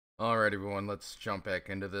Alright everyone, let's jump back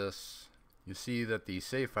into this. You see that the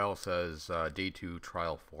save file says day 2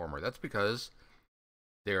 trial former. That's because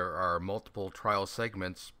there are multiple trial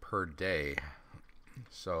segments per day.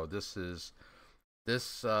 So this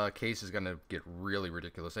case is going to get really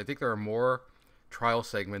ridiculous. I think there are more trial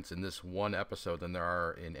segments in this one episode than there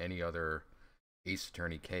are in any other Ace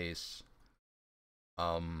Attorney case.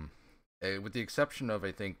 With the exception of,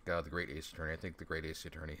 I think, the Great Ace Attorney. I think the Great Ace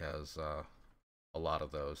Attorney has a lot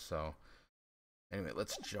of those. So anyway,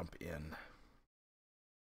 let's jump in.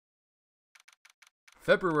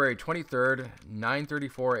 February 23rd,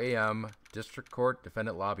 9:34 a.m., District Court,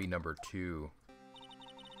 Defendant Lobby number 2.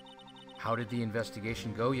 How did the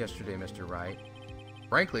investigation go yesterday, Mr. Wright?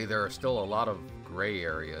 Frankly, there are still a lot of gray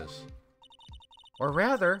areas. Or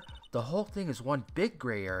rather, the whole thing is one big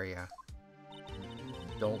gray area.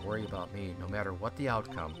 Don't worry about me, no matter what the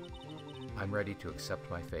outcome. I'm ready to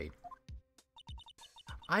accept my fate.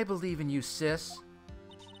 I believe in you, sis.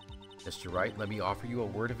 Mr. Wright, let me offer you a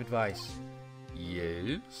word of advice.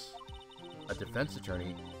 Yes? A defense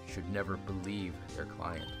attorney should never believe their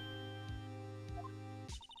client.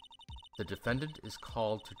 The defendant is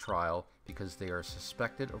called to trial because they are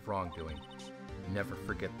suspected of wrongdoing. Never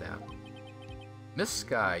forget that. Miss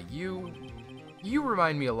Sky, you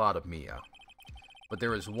remind me a lot of Mia. But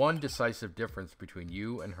there is one decisive difference between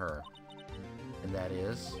you and her. And that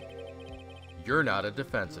is, you're not a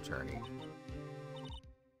defense attorney.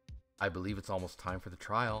 I believe it's almost time for the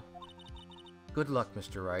trial. Good luck,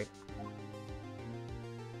 Mr. Wright.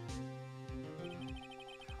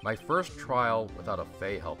 My first trial without a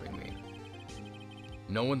Fae helping me.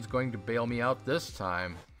 No one's going to bail me out this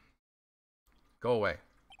time. Go away.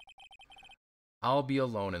 I'll be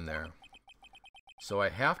alone in there. So I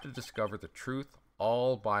have to discover the truth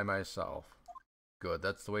all by myself. Good,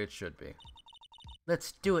 that's the way it should be.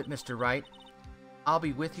 Let's do it, Mr. Wright. I'll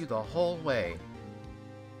be with you the whole way.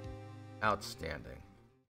 Outstanding.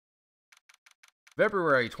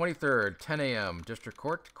 February 23rd, 10 a.m., District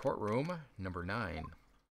Court, Courtroom number 9.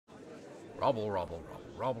 Robble, robble,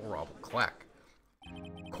 robble, robble, robble, clack.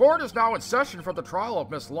 Court is now in session for the trial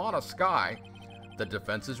of Miss Lana Sky. The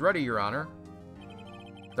defense is ready, Your Honor.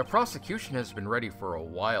 The prosecution has been ready for a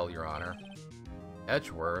while, Your Honor.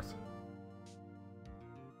 Edgeworth.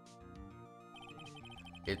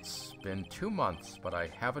 It's been 2 months, but I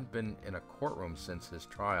haven't been in a courtroom since his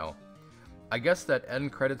trial. I guess that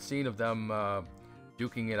end credit scene of them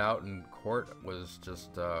duking it out in court was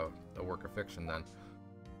just a work of fiction then.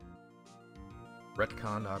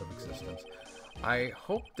 Retconned out of existence. I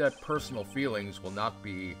hope that personal feelings will not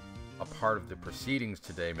be a part of the proceedings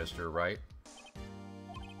today, Mr. Wright.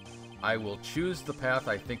 I will choose the path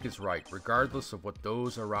I think is right, regardless of what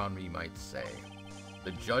those around me might say.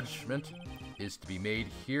 The judgment is to be made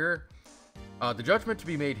here. The judgment to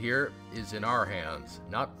be made here is in our hands,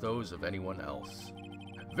 not those of anyone else.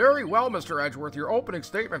 Very well, Mr. Edgeworth, your opening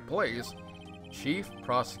statement, please. Chief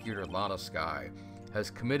Prosecutor Lana Sky has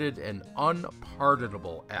committed an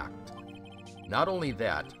unpardonable act. Not only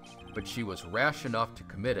that, but she was rash enough to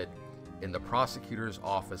commit it in the prosecutor's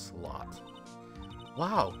office lot.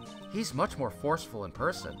 Wow, he's much more forceful in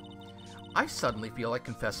person. I suddenly feel like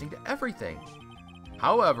confessing to everything.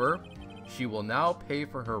 However, she will now pay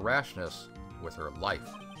for her rashness with her life.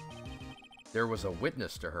 There was a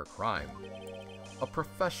witness to her crime. A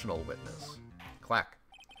professional witness. Clack.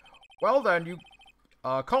 Well then, you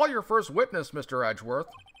call your first witness, Mr. Edgeworth.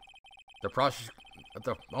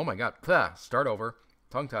 Oh my god. Start over.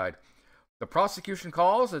 Tongue-tied. The prosecution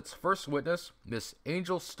calls its first witness, Miss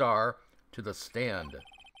Angel Starr, to the stand.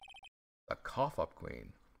 A cough-up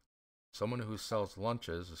queen. Someone who sells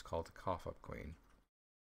lunches is called a cough-up queen.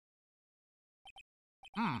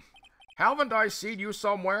 Haven't I seen you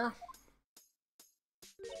somewhere?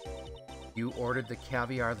 You ordered the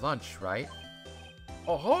caviar lunch, right?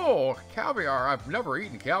 Oh, caviar. I've never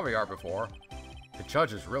eaten caviar before. The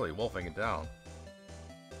judge is really wolfing it down.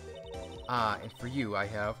 Ah, and for you, I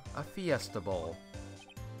have a Fiesta Bowl.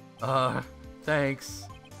 Thanks.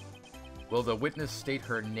 Will the witness state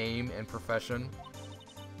her name and profession?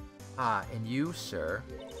 Ah, and you, sir?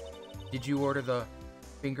 Did you order the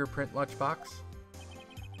fingerprint lunchbox?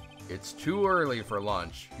 It's too early for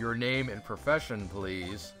lunch. Your name and profession,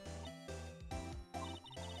 please.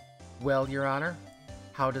 Well, Your Honor,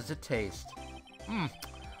 how does it taste?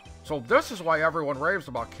 So this is why everyone raves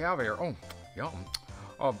about caviar. Oh, yum.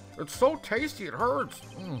 It's so tasty it hurts.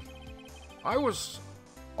 I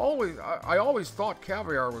always thought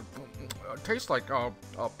caviar would taste like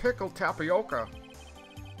pickled tapioca.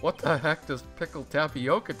 What the heck does pickled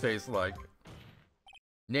tapioca taste like?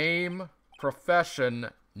 Name, profession,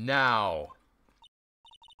 now.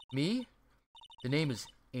 Me? The name is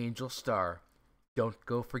Angel Starr. Don't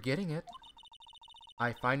go forgetting it.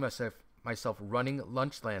 I find myself running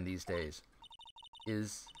Lunchland these days.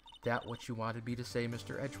 Is that what you wanted me to say,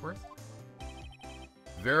 Mr. Edgeworth?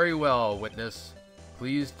 Very well, witness.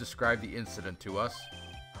 Please describe the incident to us.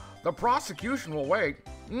 The prosecution will wait.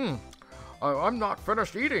 I'm not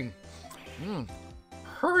finished eating.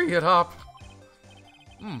 Hurry it up.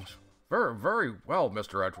 Very, very well,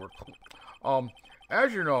 Mr. Edgeworth.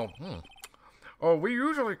 As you know, we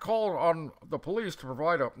usually call on the police to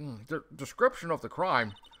provide a description of the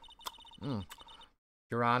crime.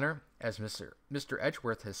 Your Honor, as Mr.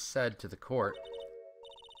 Edgeworth has said to the court,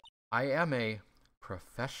 I am a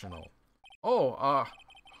professional. Oh,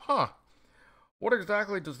 what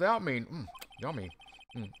exactly does that mean? Yummy.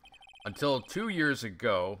 Until 2 years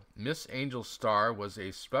ago, Miss Angel Starr was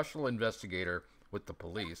a special investigator with the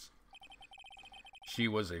police. She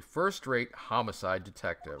was a first-rate homicide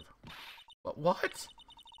detective. But what?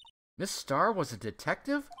 Miss Starr was a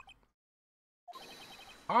detective?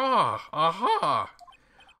 Aha!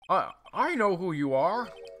 I know who you are.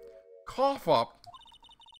 Cough up.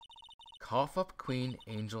 Cough up, Queen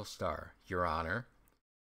Angel Starr, Your Honor.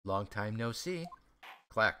 Long time no see.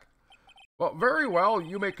 Clack. Well, very well.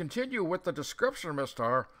 You may continue with the description, Miss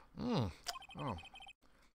Starr.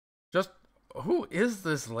 Just who is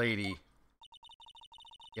this lady?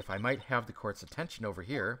 If I might have the court's attention over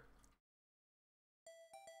here.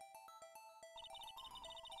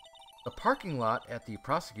 The parking lot at the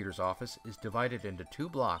prosecutor's office is divided into 2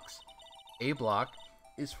 blocks. A block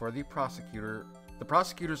is for the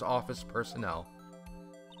prosecutor's office personnel.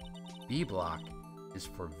 B block is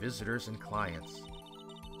for visitors and clients.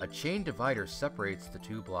 A chain divider separates the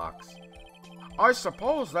 2 blocks. I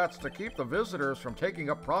suppose that's to keep the visitors from taking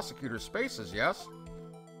up prosecutor spaces, yes?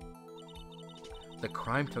 The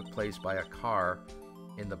crime took place by a car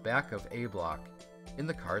in the back of A block, in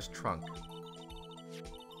the car's trunk.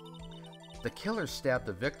 The killer stabbed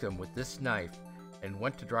the victim with this knife and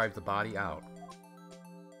went to drive the body out.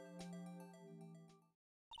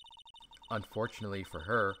 Unfortunately for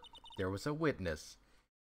her, there was a witness,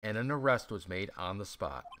 and an arrest was made on the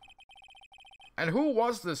spot. And who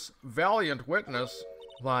was this valiant witness?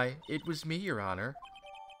 Why, it was me, Your Honor.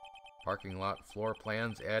 Parking lot floor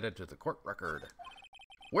plans added to the court record.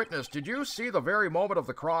 Witness, did you see the very moment of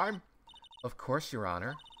the crime? Of course, Your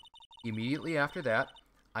Honor. Immediately after that,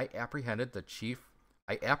 I apprehended the chief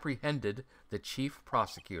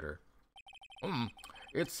prosecutor.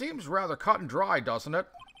 It seems rather cut and dry, doesn't it?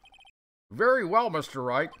 Very well, Mr.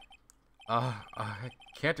 Wright. I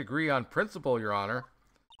can't agree on principle, Your Honor.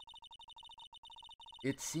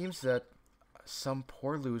 It seems that some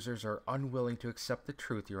poor losers are unwilling to accept the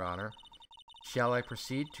truth, Your Honor. Shall I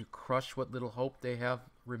proceed to crush what little hope they have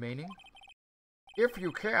remaining? If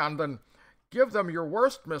you can, then give them your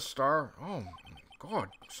worst, Miss Starr. Oh, God,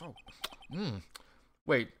 so...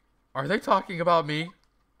 Wait, are they talking about me?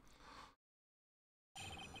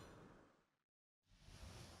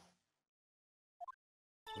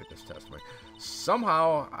 Witness testimony.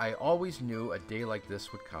 Somehow, I always knew a day like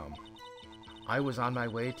this would come. I was on my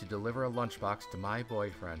way to deliver a lunchbox to my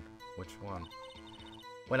boyfriend. Which one?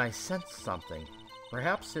 When I sensed something.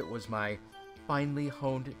 Perhaps it was my finely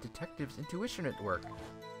honed detective's intuition at work.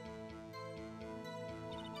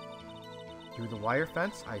 Through the wire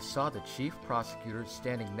fence, I saw the chief prosecutor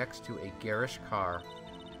standing next to a garish car.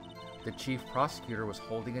 The chief prosecutor was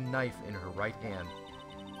holding a knife in her right hand.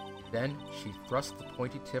 Then she thrust the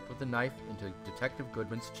pointy tip of the knife into Detective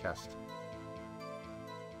Goodman's chest.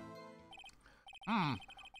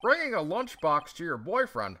 Bringing a lunchbox to your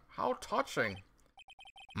boyfriend. How touching.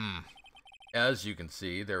 As you can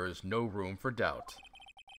see, there is no room for doubt.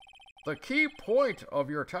 The key point of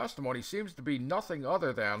your testimony seems to be nothing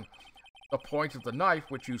other than the point of the knife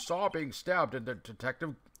which you saw being stabbed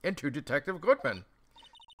into Detective Goodman.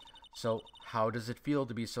 So, how does it feel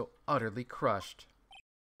to be so utterly crushed?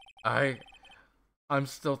 I'm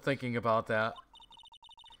still thinking about that.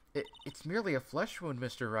 It's merely a flesh wound,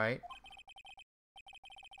 Mr. Wright.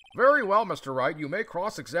 Very well, Mr. Wright. You may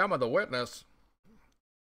cross-examine the witness.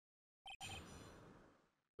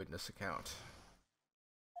 Witness account.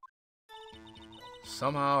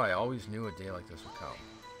 Somehow, I always knew a day like this would come.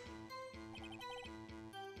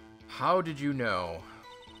 How did you know?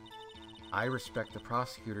 I respect the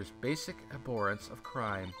prosecutor's basic abhorrence of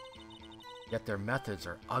crime, yet their methods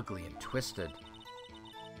are ugly and twisted.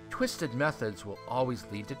 Twisted methods will always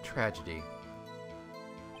lead to tragedy.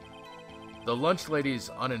 The lunch lady's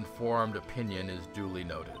uninformed opinion is duly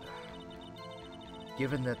noted.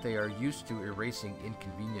 Given that they are used to erasing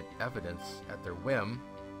inconvenient evidence at their whim,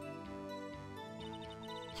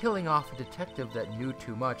 Killing off a detective that knew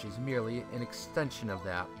too much is merely an extension of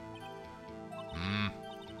that.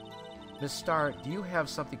 Miss Starr, do you have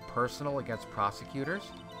something personal against prosecutors?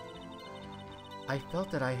 I felt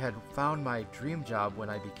that I had found my dream job when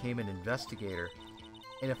I became an investigator,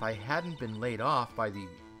 and if I hadn't been laid off by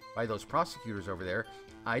those prosecutors over there,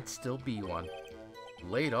 I'd still be one.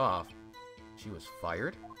 Laid off? She was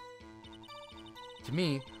fired? To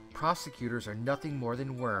me, prosecutors are nothing more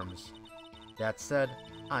than worms. That said,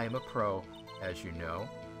 I am a pro, as you know.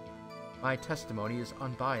 My testimony is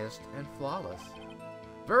unbiased and flawless.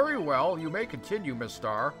 Very well, you may continue, Miss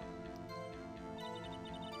Starr.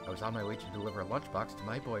 I was on my way to deliver a lunchbox to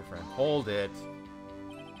my boyfriend. Hold it.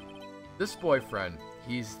 This boyfriend,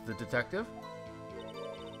 he's the detective?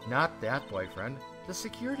 Not that boyfriend, the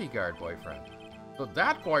security guard boyfriend. So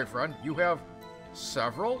that boyfriend, you have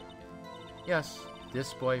several? Yes,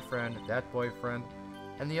 this boyfriend, that boyfriend,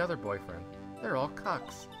 and the other boyfriend. They're all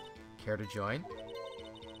cucks. Care to join?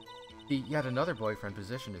 The yet another boyfriend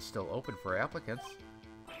position is still open for applicants.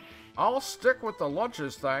 I'll stick with the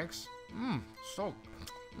lunches, thanks. So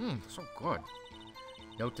good.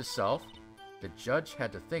 Note to self, the judge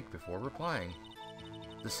had to think before replying.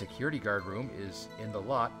 The security guard room is in the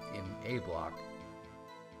lot in A block.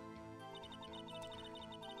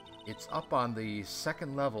 It's up on the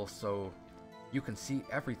second level, so you can see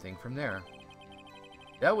everything from there.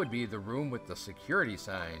 That would be the room with the security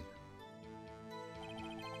sign.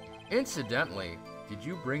 Incidentally, did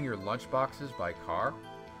you bring your lunchboxes by car?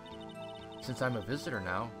 Since I'm a visitor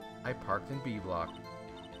now, I parked in B block.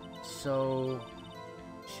 So,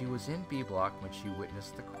 she was in B block when she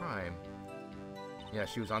witnessed the crime. Yeah,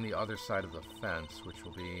 she was on the other side of the fence, which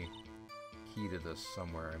will be key to this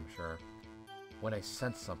somewhere, I'm sure. When I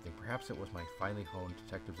sensed something, perhaps it was my finely honed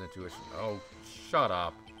detective's intuition. Oh, shut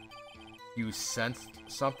up. You sensed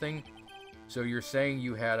something? So you're saying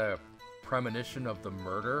you had a premonition of the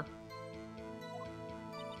murder?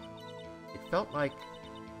 It felt like...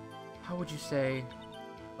 How would you say?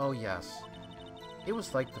 Oh yes. It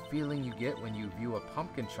was like the feeling you get when you view a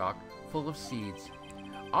pumpkin chock full of seeds.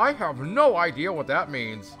 I have no idea what that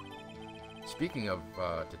means. Speaking of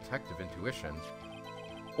detective intuition,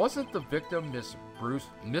 wasn't the victim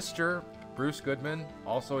Mr. Bruce Goodman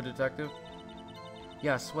also a detective?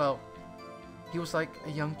 Yes, well, he was like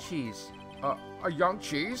a young cheese. A young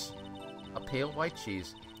cheese? A pale white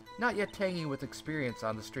cheese, not yet tangy with experience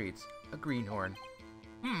on the streets. A greenhorn.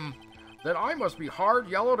 Then I must be hard,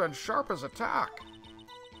 yellowed, and sharp as a tack.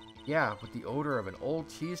 Yeah, with the odor of an old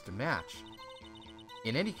cheese to match.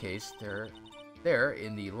 In any case, there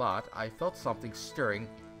in the lot, I felt something stirring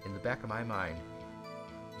in the back of my mind.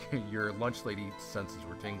 Your lunch lady senses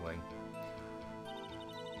were tingling.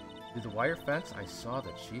 Through the wire fence, I saw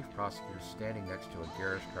the chief prosecutor standing next to a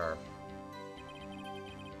garish car.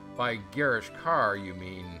 By garish car, you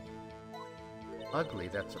mean... Ugly,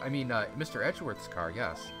 Mr. Edgeworth's car,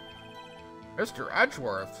 yes. Mr.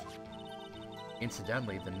 Edgeworth?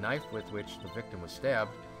 Incidentally, the knife with which the victim was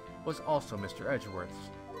stabbed was also Mr. Edgeworth's.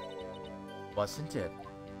 Wasn't it?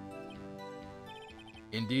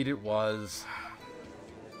 Indeed it was.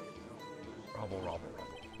 Rubble, rubble,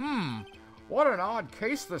 rubble. What an odd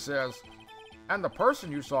case this is. And the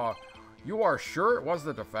person you saw, you are sure it was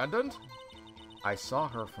the defendant? I saw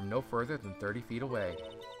her from no further than 30 feet away.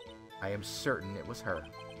 I am certain it was her.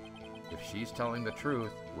 If she's telling the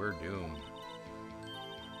truth, we're doomed.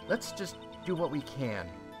 Let's just do what we can.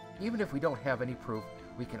 Even if we don't have any proof,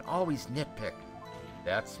 we can always nitpick.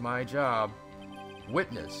 That's my job.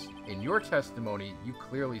 Witness, in your testimony, you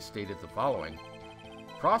clearly stated the following.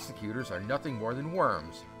 Prosecutors are nothing more than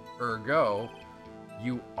worms. Ergo,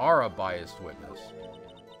 you are a biased witness.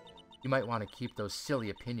 You might want to keep those silly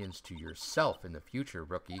opinions to yourself in the future,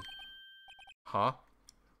 rookie. Huh?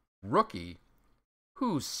 Rookie?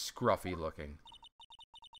 Who's scruffy looking?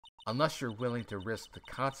 Unless you're willing to risk the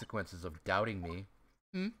consequences of doubting me.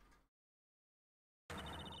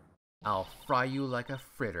 I'll fry you like a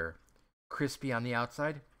fritter. Crispy on the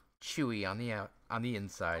outside, chewy on the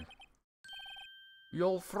inside.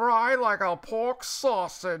 You'll fry like a pork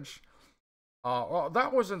sausage.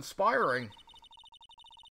 That was inspiring.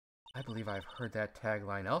 I believe I've heard that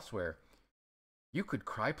tagline elsewhere. You could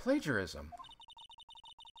cry plagiarism.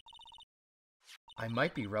 I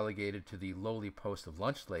might be relegated to the lowly post of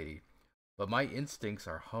lunch lady, but my instincts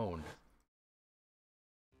are honed.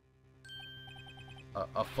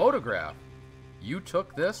 A photograph? You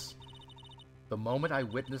took this? The moment I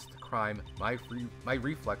witnessed the crime, my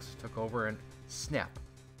reflexes took over and snap,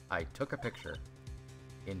 I took a picture.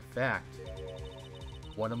 In fact,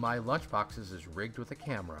 one of my lunchboxes is rigged with a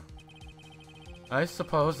camera. I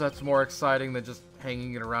suppose that's more exciting than just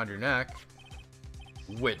hanging it around your neck.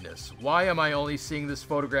 Witness, why am I only seeing this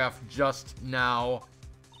photograph just now?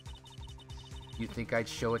 You think I'd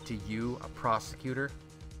show it to you, a prosecutor?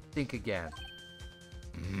 Think again.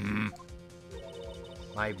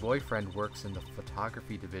 My boyfriend works in the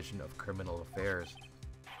photography division of criminal affairs.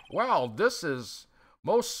 Well, this is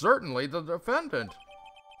most certainly the defendant.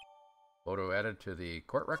 Photo added to the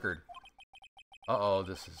court record. Uh-oh,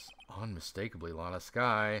 this is unmistakably Lana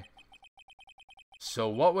Skye. So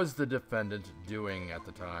what was the defendant doing at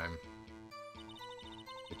the time?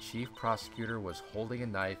 The chief prosecutor was holding a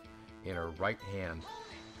knife in her right hand.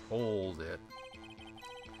 Hold it.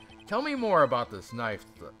 Tell me more about this knife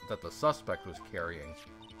that the suspect was carrying.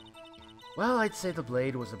 Well, I'd say the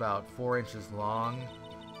blade was about 4 inches long.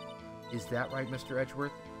 Is that right, Mr.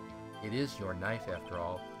 Edgeworth? It is your knife, after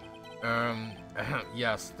all.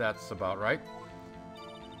 Yes, that's about right.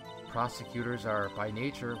 Prosecutors are, by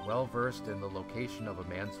nature, well-versed in the location of a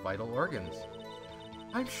man's vital organs.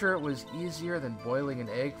 I'm sure it was easier than boiling an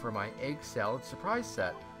egg for my egg salad surprise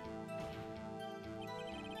set.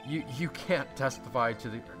 You can't testify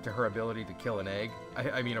to her ability to kill an egg.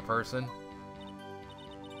 I mean a person.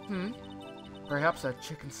 Perhaps a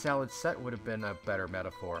chicken salad set would have been a better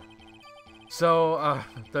metaphor. So,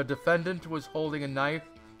 the defendant was holding a knife.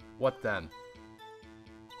 What then?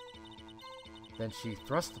 Then she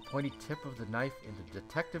thrust the pointy tip of the knife into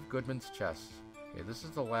Detective Goodman's chest. Okay, this is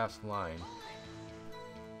the last line.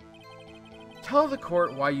 Tell the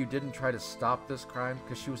court why you didn't try to stop this crime,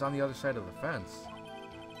 because she was on the other side of the fence.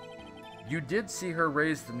 You did see her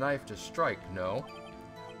raise the knife to strike, no?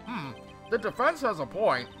 The defense has a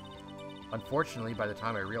point. Unfortunately, by the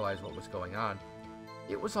time I realized what was going on,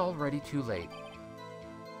 it was already too late.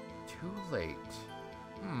 Too late?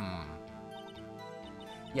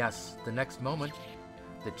 Yes, the next moment,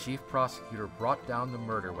 the chief prosecutor brought down the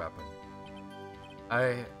murder weapon.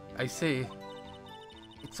 I see.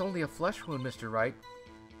 It's only a flesh wound, Mr. Wright.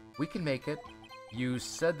 We can make it. You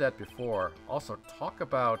said that before. Also, talk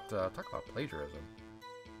about plagiarism.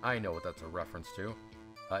 I know what that's a reference to.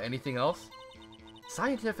 Anything else?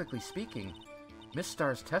 Scientifically speaking, Miss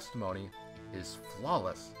Starr's testimony is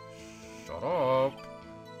flawless. Shut up.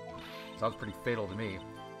 Sounds pretty fatal to me.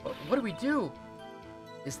 What do we do?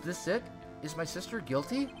 Is this it? Is my sister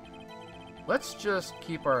guilty? Let's just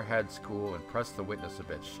keep our heads cool and press the witness a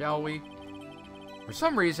bit, shall we? For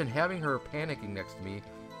some reason, having her panicking next to me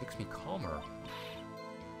makes me calmer.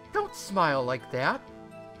 Don't smile like that.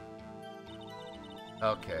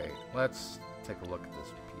 Okay, let's take a look at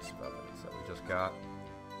this piece of evidence that we just got.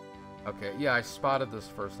 Okay, yeah, I spotted this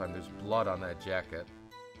first time. There's blood on that jacket.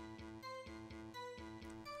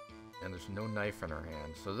 And there's no knife in her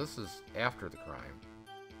hand. So this is after the crime.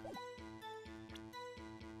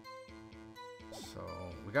 So,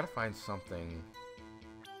 we gotta find something.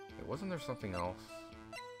 Okay, wasn't there something else?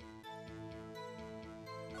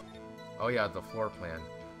 Oh yeah, the floor plan.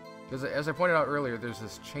 Because as I pointed out earlier, there's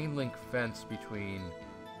this chain link fence between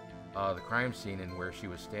the crime scene and where she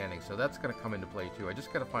was standing. So that's going to come into play too. I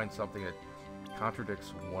just got to find something that contradicts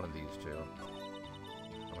one of these two.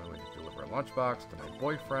 On my way to deliver a lunchbox to my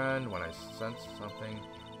boyfriend when I sensed something.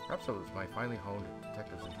 Perhaps it was my finely honed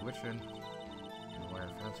detective's intuition. And the wire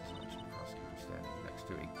fence is on the prosecutor standing next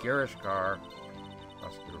to a garish car. The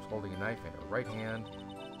prosecutor was holding a knife in her right hand.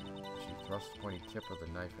 She thrust the pointy tip of the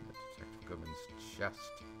knife into Detective Goodman's chest.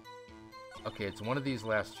 Okay, it's one of these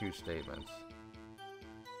last two statements.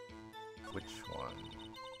 Which one?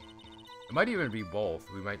 It might even be both.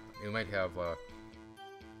 We might have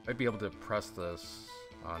might be able to press this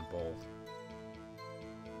on both.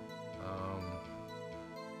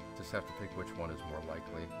 Just have to pick which one is more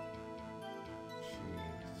likely.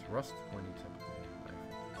 She thrust the pointy tip of the knife.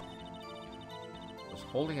 Was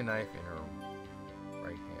holding a knife in her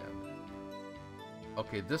right hand.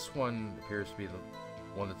 Okay, this one appears to be the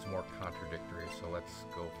one that's more contradictory, so let's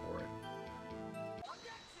go for it.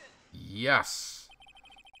 Yes!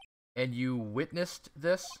 And you witnessed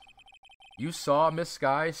this? You saw Miss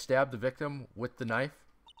Skye stab the victim with the knife?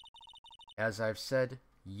 As I've said,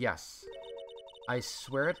 yes. I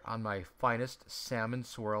swear it on my finest salmon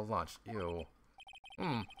swirl lunch. Ew.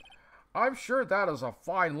 I'm sure that is a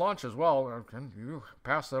fine lunch as well. Can you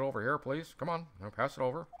pass that over here, please? Come on, pass it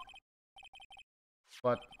over.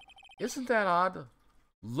 But isn't that odd?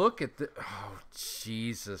 Look at the... Oh,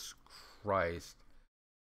 Jesus Christ.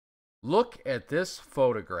 Look at this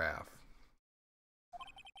photograph.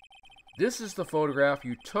 This is the photograph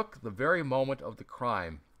you took the very moment of the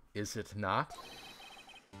crime, is it not?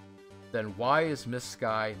 Then why is Miss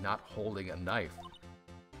Skye not holding a knife?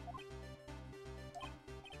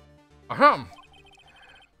 Ahem!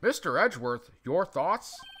 Mr. Edgeworth, your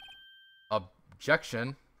thoughts?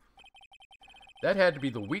 Objection. That had to be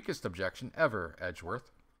the weakest objection ever,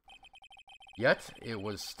 Edgeworth. Yet, it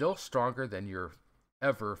was still stronger than your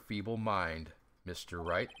ever-feeble mind, Mr.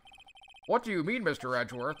 Wright. What do you mean, Mr.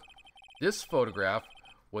 Edgeworth? This photograph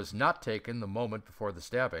was not taken the moment before the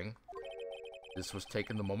stabbing. This was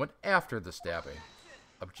taken the moment after the stabbing.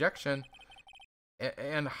 Objection.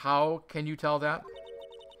 And how can you tell that?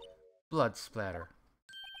 Blood splatter.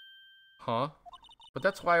 Huh? But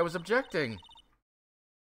that's why I was objecting.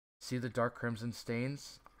 See the dark crimson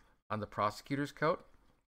stains on the prosecutor's coat?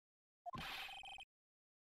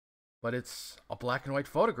 But it's a black and white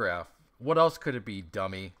photograph. What else could it be,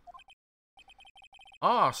 dummy?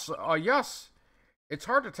 Yes. It's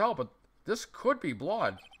hard to tell, but this could be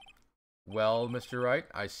blood. Well, Mr. Wright,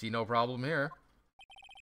 I see no problem here.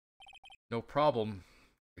 No problem,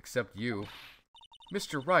 except you.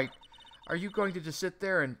 Mr. Wright, are you going to just sit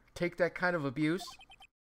there and take that kind of abuse?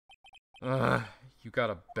 You got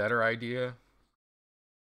a better idea?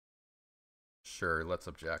 Sure, let's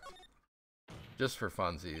object. Just for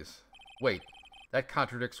funsies. Wait, that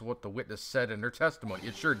contradicts what the witness said in her testimony.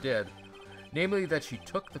 It sure did. Namely, that she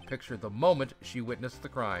took the picture the moment she witnessed the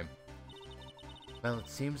crime. Well, it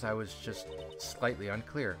seems I was just slightly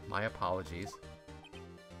unclear. My apologies.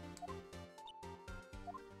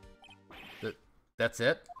 That's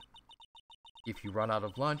it? If you run out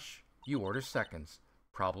of lunch, you order seconds.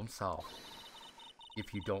 Problem solved.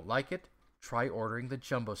 If you don't like it, try ordering the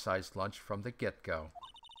jumbo-sized lunch from the get-go.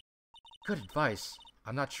 Good advice.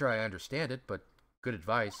 I'm not sure I understand it, but good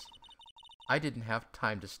advice. I didn't have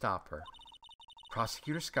time to stop her.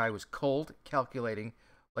 Prosecutor Skye was cold, calculating,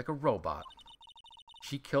 like a robot.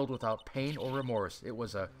 She killed without pain or remorse. It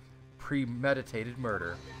was a premeditated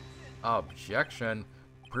murder. Objection.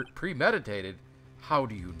 Premeditated? How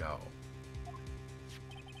do you know?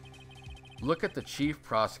 Look at the chief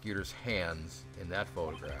prosecutor's hands in that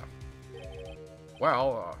photograph.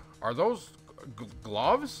 Well, are those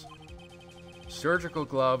gloves? Surgical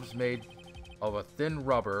gloves made of a thin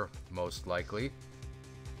rubber, most likely.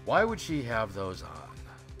 Why would she have those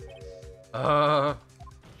on?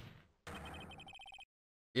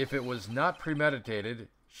 If it was not premeditated,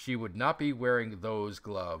 she would not be wearing those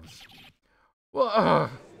gloves. Well,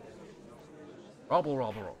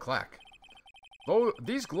 Rubble, clack. Though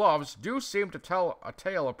these gloves do seem to tell a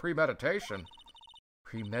tale of premeditation.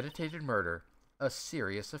 Premeditated murder, a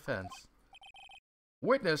serious offense.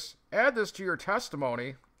 Witness, add this to your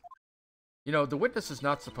testimony. You know, the witness is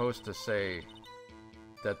not supposed to say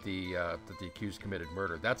that the accused committed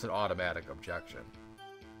murder. That's an automatic objection.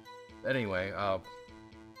 Anyway,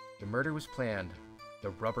 the murder was planned. The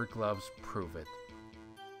rubber gloves prove it.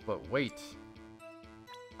 But wait,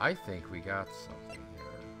 I think we got something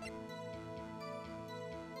here.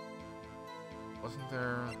 Wasn't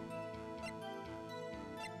there?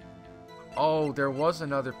 Oh, there was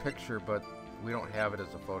another picture, but we don't have it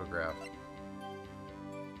as a photograph.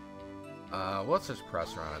 Let's just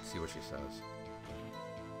press her on it, see what she says.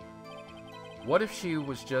 What if she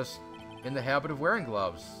was just in the habit of wearing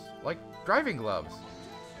gloves? Like driving gloves?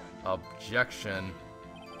 Objection.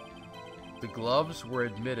 The gloves were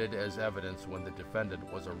admitted as evidence when the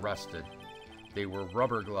defendant was arrested. They were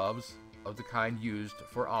rubber gloves of the kind used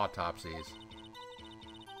for autopsies.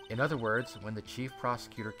 In other words, when the chief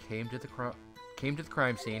prosecutor came to the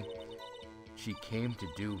crime scene, she came to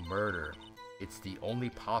do murder. It's the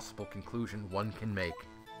only possible conclusion one can make.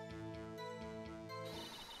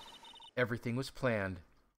 Everything was planned.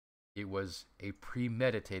 It was a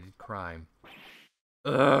premeditated crime.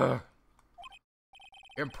 Ugh.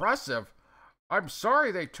 Impressive. I'm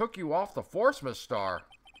sorry they took you off the force, Miss Starr.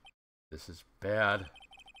 This is bad.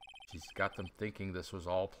 She's got them thinking this was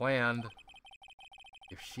all planned.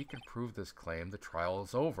 If she can prove this claim, the trial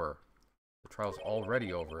is over. The trial's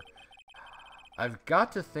already over. I've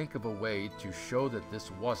got to think of a way to show that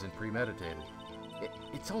this wasn't premeditated.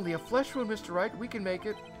 It's only a flesh wound, Mr. Wright. We can make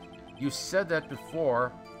it. You said that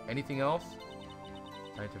before. Anything else?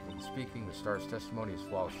 Scientifically speaking, the Starr's testimony is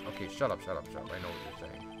flawless. Okay, shut up. I know what you're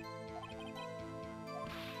saying.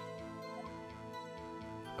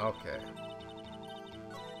 Okay.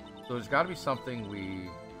 So there's got to be something we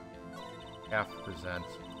have to present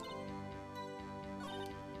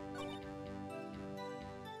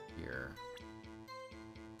here.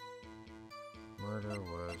 Murder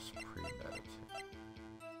was premeditated.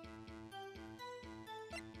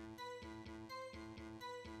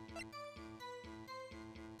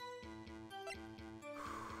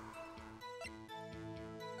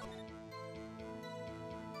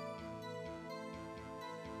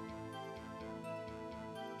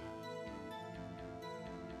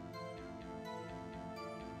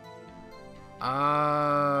 I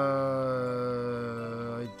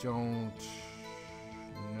don't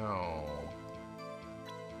know.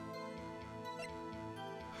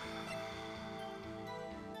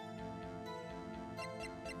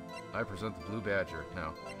 I present the Blue Badger.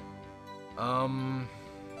 No.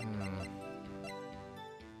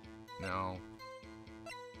 No.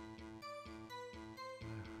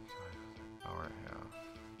 Hour and a half.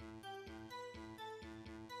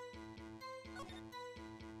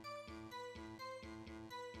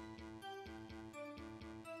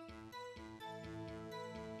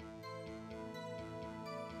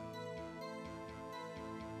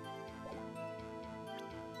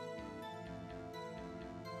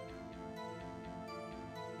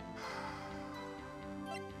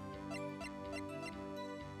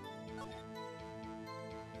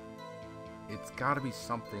 It's got to be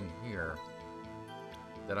something here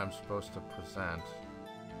that I'm supposed to present.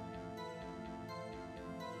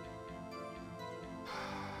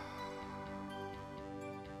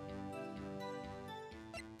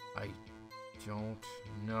 I don't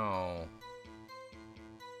know.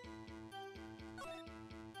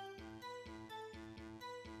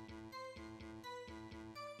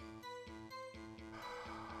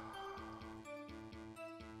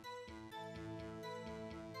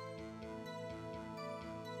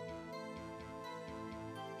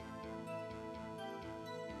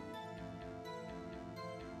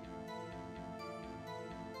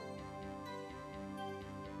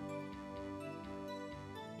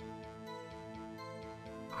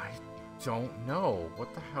 I don't know.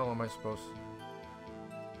 What the hell am I supposed to...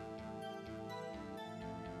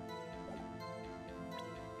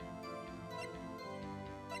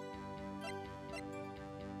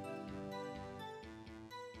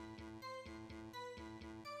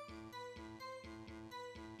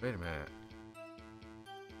 Wait a minute.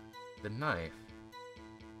 The knife.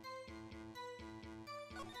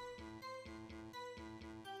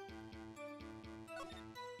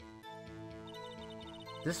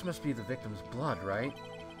 This must be the victim's blood, right?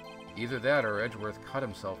 Either that or Edgeworth cut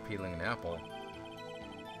himself peeling an apple.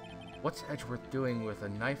 What's Edgeworth doing with a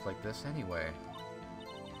knife like this anyway?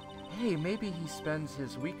 Hey, maybe he spends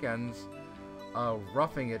his weekends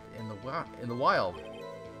roughing it in the wild.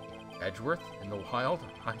 Edgeworth in the wild?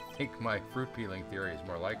 I think my fruit peeling theory is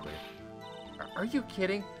more likely. Are you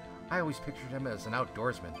kidding? I always pictured him as an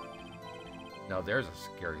outdoorsman. Now there's a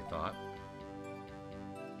scary thought.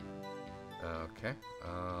 Okay.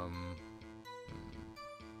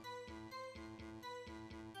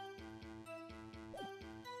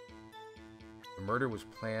 The murder was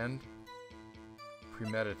planned,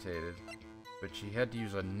 premeditated, but she had to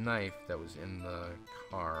use a knife that was in the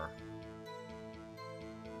car.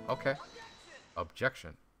 Okay.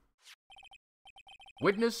 Objection.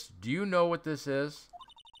 Witness, do you know what this is?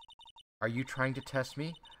 Are you trying to test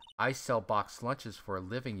me? I sell boxed lunches for a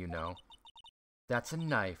living, you know. That's a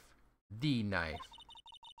knife. The knife.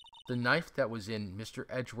 The knife that was in Mr.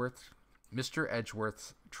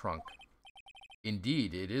 Edgeworth's trunk.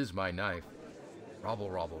 Indeed, it is my knife.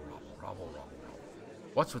 Robble, robble, robble, robble, robble.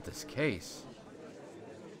 What's with this case?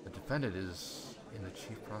 The defendant is in the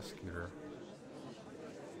chief prosecutor.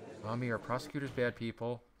 Mommy, are prosecutors bad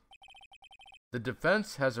people? The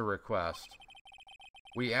defense has a request.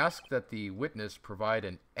 We ask that the witness provide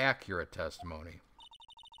an accurate testimony.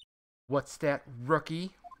 What's that,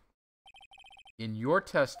 rookie? In your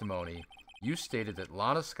testimony, you stated that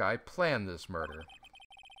Lana Skye planned this murder,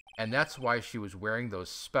 and that's why she was wearing those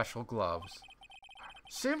special gloves.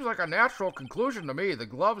 Seems like a natural conclusion to me. The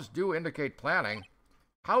gloves do indicate planning.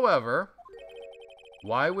 However,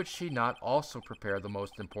 why would she not also prepare the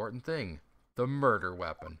most important thing, the murder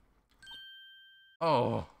weapon?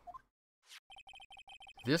 Oh.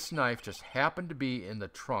 This knife just happened to be in the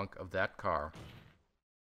trunk of that car.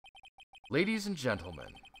 Ladies and gentlemen,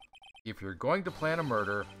 if you're going to plan a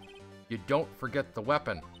murder, you don't forget the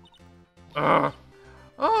weapon.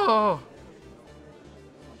 Oh!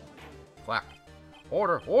 Clack.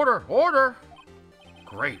 Order, order, order!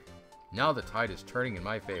 Great. Now the tide is turning in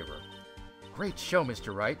my favor. Great show,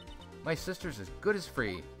 Mr. Wright. My sister's as good as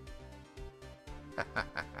free.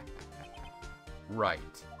 Right.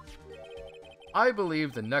 I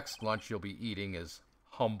believe the next lunch you'll be eating is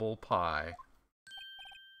humble pie.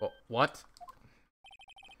 What?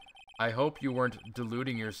 I hope you weren't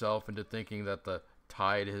deluding yourself into thinking that the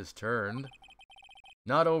tide has turned.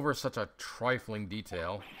 Not over such a trifling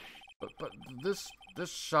detail. But this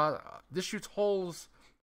shoots holes.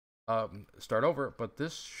 Start over. But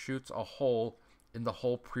this shoots a hole in the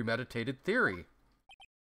whole premeditated theory.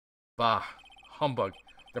 Bah, humbug.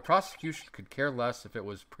 The prosecution could care less if it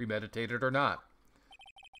was premeditated or not.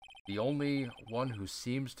 The only one who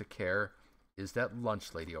seems to care is that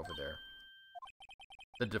lunch lady over there.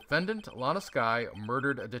 The defendant, Lana Skye,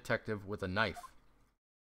 murdered a detective with a knife.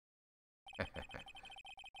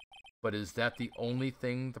 But is that the only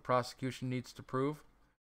thing the prosecution needs to prove?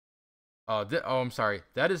 I'm sorry.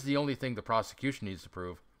 That is the only thing the prosecution needs to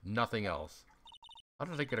prove. Nothing else. How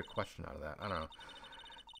did I get a question out of that? I don't know.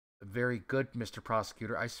 Very good, Mr.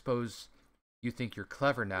 Prosecutor. I suppose you think you're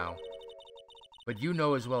clever now. But you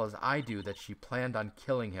know as well as I do that she planned on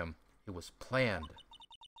killing him. It was planned.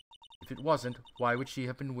 If it wasn't, why would she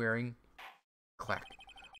have been wearing... Clack.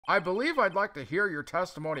 I believe I'd like to hear your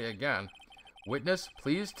testimony again. Witness,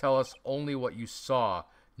 please tell us only what you saw,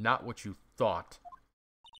 not what you thought.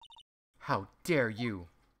 How dare you?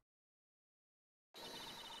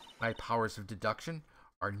 My powers of deduction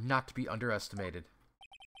are not to be underestimated.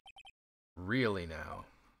 Really now.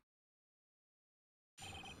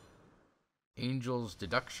 Angel's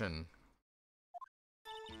deduction.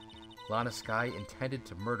 Lana Skye intended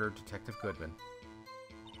to murder Detective Goodman.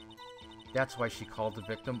 That's why she called the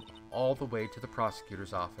victim all the way to the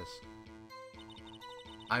prosecutor's office.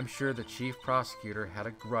 I'm sure the chief prosecutor had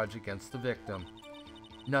a grudge against the victim.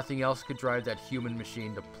 Nothing else could drive that human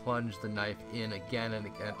machine to plunge the knife in again and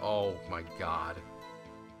again. Oh my God.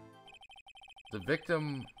 The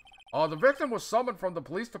victim was summoned from the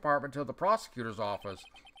police department to the prosecutor's office.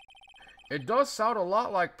 It does sound a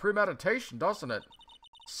lot like premeditation, doesn't it?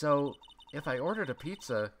 So, if I ordered a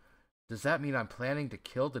pizza, does that mean I'm planning to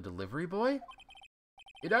kill the delivery boy?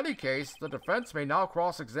 In any case, the defense may now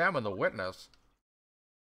cross-examine the witness.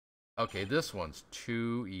 Okay, this one's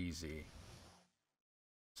too easy.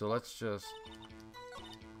 So let's just...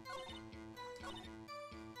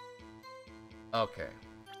 Okay.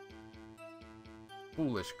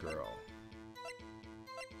 Foolish girl.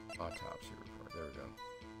 Autopsy report. There we go.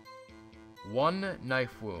 1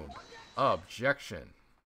 knife wound. Objection.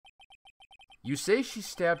 You say she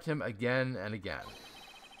stabbed him again and again,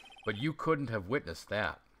 but you couldn't have witnessed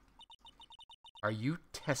that. Are you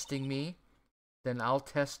testing me? Then I'll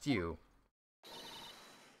test you.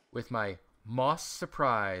 With my moss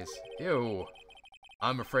surprise. Ew.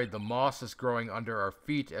 I'm afraid the moss is growing under our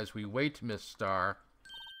feet as we wait, Miss Starr.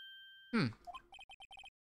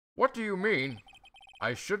 What do you mean?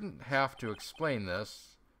 I shouldn't have to explain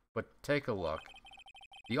this, but take a look.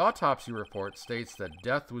 The autopsy report states that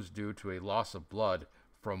death was due to a loss of blood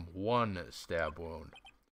from 1 stab wound.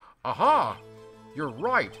 Aha! You're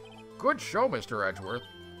right. Good show, Mr. Edgeworth.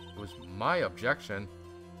 It was my objection.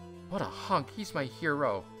 What a hunk. He's my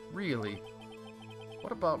hero. Really.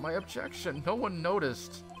 What about my objection? No one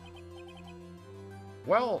noticed.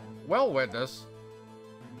 Well, witness.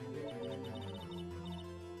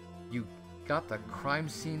 You got the crime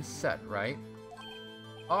scene set, right?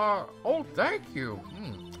 Oh, thank you.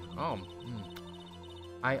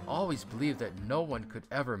 I always believed that no one could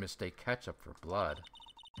ever mistake ketchup for blood.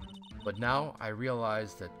 But now I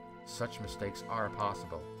realize that such mistakes are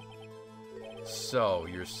possible. So,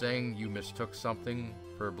 you're saying you mistook something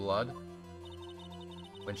for blood?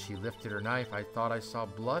 When she lifted her knife, I thought I saw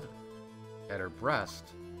blood at her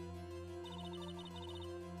breast.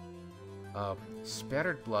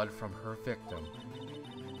 Spattered blood from her victim.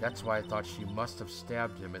 That's why I thought she must have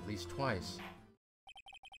stabbed him at least twice.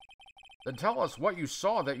 Then tell us what you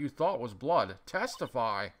saw that you thought was blood.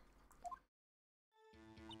 Testify!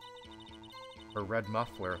 Her red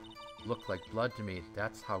muffler looked like blood to me.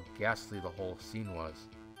 That's how ghastly the whole scene was.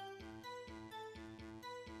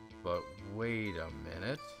 But wait a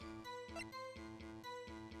minute.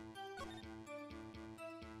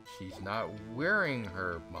 She's not wearing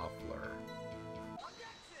her muffler.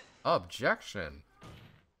 Objection!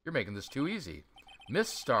 You're making this too easy. Miss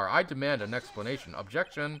Starr, I demand an explanation.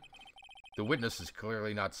 Objection! The witness is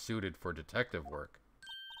clearly not suited for detective work.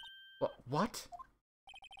 What?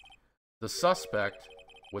 The suspect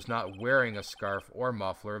was not wearing a scarf or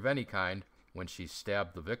muffler of any kind when she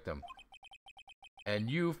stabbed the victim. And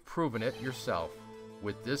you've proven it yourself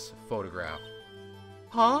with this photograph.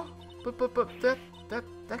 Huh? But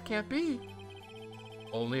that can't be.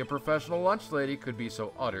 Only a professional lunch lady could be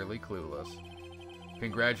so utterly clueless.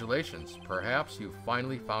 Congratulations. Perhaps you've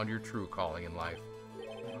finally found your true calling in life.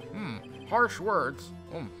 Harsh words.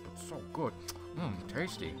 But so good.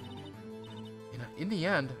 Tasty. In the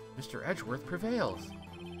end, Mr. Edgeworth prevails.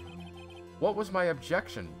 What was my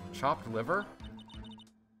objection? Chopped liver?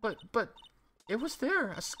 But it was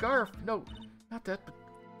there. A scarf. No, not that, but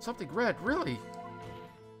something red, really.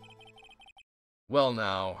 Well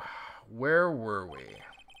now, where were we?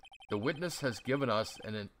 The witness has given us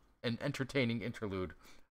an entertaining interlude,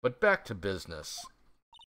 but back to business.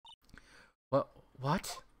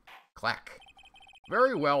 What? Clack.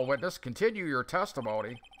 Very well, witness. Continue your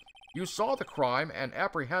testimony. You saw the crime and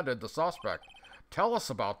apprehended the suspect. Tell us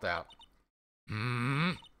about that.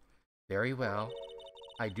 Very well.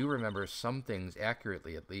 I do remember some things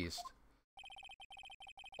accurately, at least.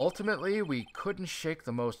 Ultimately, we couldn't shake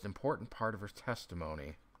the most important part of her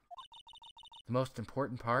testimony. The most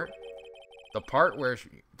important part? The part where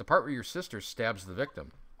your sister stabs the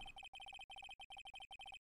victim.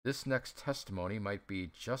 This next testimony might be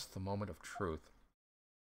just the moment of truth.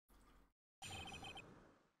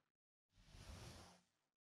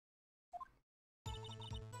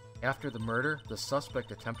 After the murder, the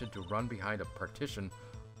suspect attempted to run behind a partition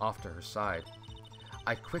off to her side.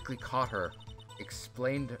 I quickly caught her,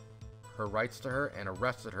 explained her rights to her, and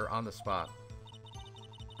arrested her on the spot.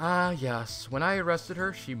 Ah, yes. When I arrested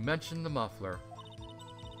her, she mentioned the muffler.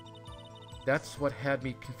 That's what had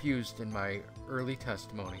me confused in my early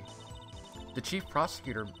testimony. The chief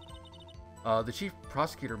prosecutor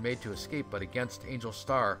made to escape, but against Angel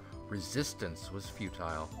Starr, resistance was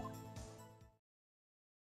futile.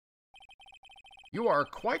 You are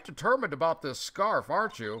quite determined about this scarf,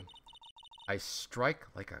 aren't you? I strike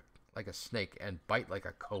like a snake and bite like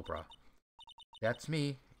a cobra. That's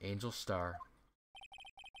me, Angel Starr.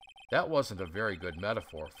 That wasn't a very good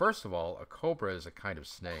metaphor. First of all, a cobra is a kind of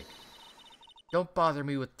snake. Don't bother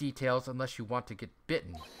me with details unless you want to get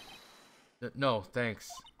bitten. No, thanks.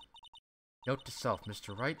 Note to self,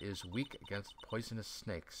 Mr. Wright is weak against poisonous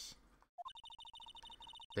snakes.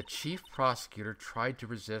 The chief prosecutor tried to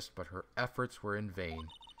resist, but her efforts were in vain.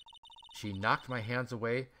 She knocked my hands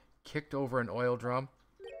away, kicked over an oil drum.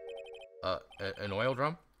 An oil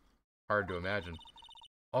drum? Hard to imagine.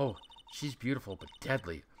 Oh, she's beautiful but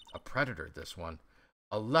deadly. A predator, this one.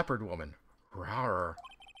 A leopard woman. Rawr.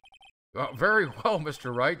 Very well,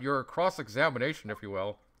 Mr. Wright. Your cross-examination, if you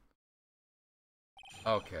will.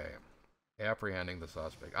 Okay. Apprehending the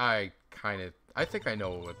suspect. I think I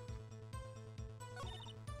know what...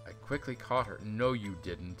 I quickly caught her. No, you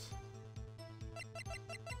didn't.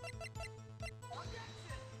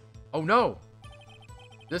 Oh, no!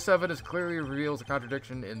 This evidence clearly reveals a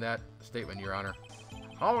contradiction in that statement, Your Honor.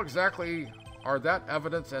 How exactly are that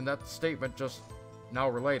evidence and that statement just now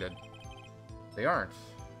related? They aren't,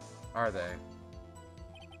 are they?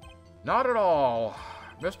 Not at all.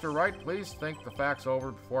 Mr. Wright, please think the facts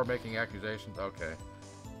over before making accusations. Okay.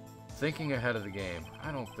 Thinking ahead of the game.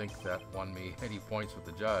 I don't think that won me any points with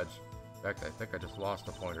the judge. In fact, I think I just lost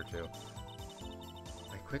a point or two.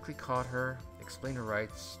 I quickly caught her, explained her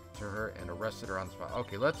rights to her, and arrested her on the spot.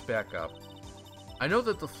 Okay, let's back up. I know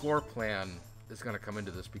that the floor plan is going to come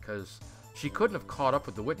into this because she couldn't have caught up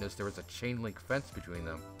with the witness. There was a chain link fence between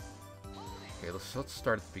them. Okay, let's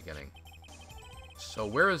start at the beginning. So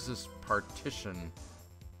where is this partition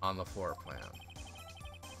on the floor plan?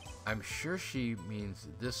 I'm sure she means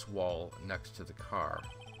this wall next to the car.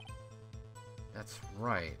 That's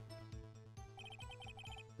right.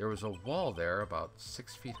 There was a wall there about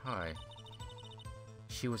 6 feet high.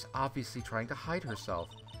 She was obviously trying to hide herself.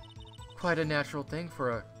 Quite a natural thing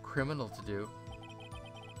for a criminal to do.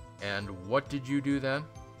 And what did you do then?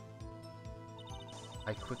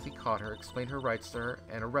 I quickly caught her, explained her rights to her,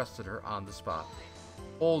 and arrested her on the spot.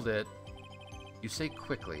 Hold it. You say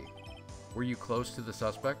quickly. Were you close to the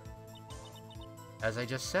suspect? As I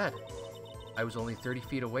just said, I was only 30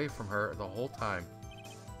 feet away from her the whole time.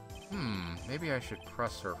 Maybe I should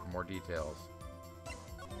press her for more details.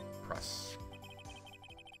 Press.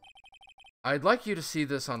 I'd like you to see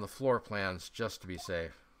this on the floor plans, just to be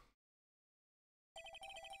safe.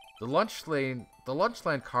 The lunch lane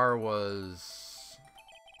car was...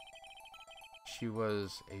 She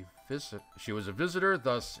was a visitor,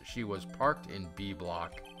 thus she was parked in B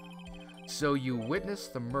block. So you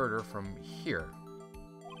witnessed the murder from here?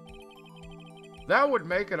 That would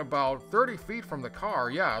make it about 30 feet from the car,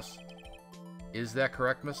 yes. Is that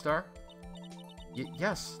correct, Miss Starr?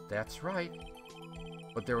 Yes, that's right.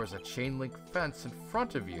 But there was a chain link fence in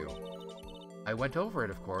front of you. I went over it,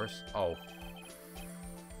 of course. Oh,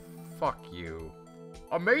 fuck you.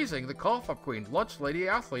 Amazing, the cough-up queen, lunch lady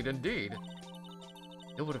athlete indeed.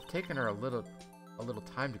 It would have taken her a little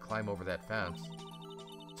time to climb over that fence.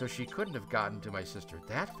 So she couldn't have gotten to my sister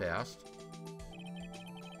that fast.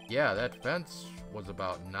 Yeah, that fence was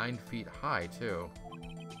about 9 feet high, too.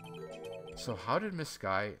 So how did Miss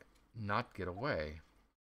Skye not get away?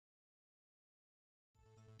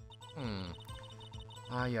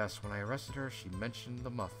 Ah, yes, when I arrested her, she mentioned the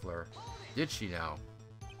muffler. Did she now?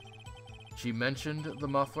 She mentioned the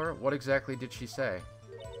muffler? What exactly did she say?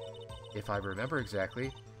 If I remember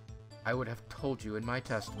exactly, I would have told you in my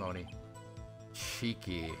testimony.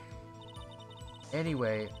 Cheeky.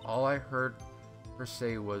 Anyway, all I heard her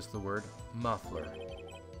say was the word muffler.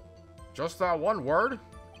 Just that one word?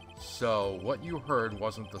 So, what you heard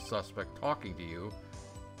wasn't the suspect talking to you,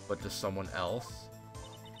 but to someone else?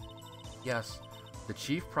 Yes, the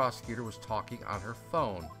chief prosecutor was talking on her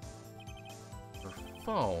phone. Her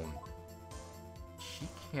phone? She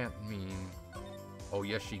can't mean... Oh,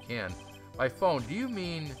 yes, she can. By phone, do you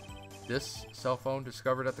mean this cell phone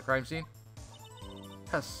discovered at the crime scene?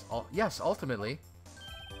 Yes, ultimately.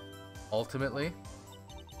 Ultimately?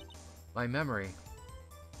 My memory.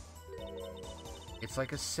 It's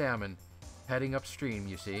like a salmon heading upstream,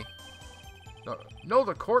 you see. No,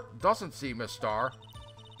 the court doesn't see, Miss Starr.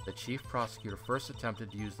 The chief prosecutor first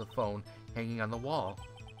attempted to use the phone hanging on the wall.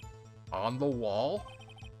 On the wall?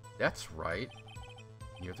 That's right.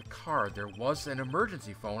 Near the car, there was an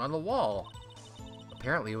emergency phone on the wall.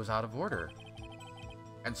 Apparently, it was out of order.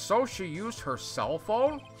 And so she used her cell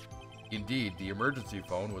phone? Indeed, the emergency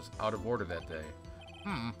phone was out of order that day.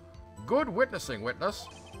 Good witnessing, witness.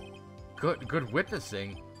 Good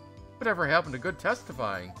witnessing? Whatever happened to good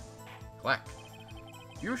testifying? Clack.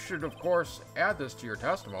 You should, of course, add this to your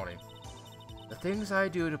testimony. The things I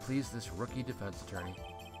do to please this rookie defense attorney.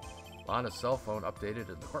 Lana's cell phone updated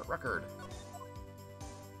in the court record.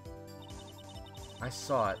 I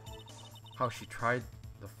saw it. How she tried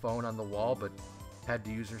the phone on the wall, but had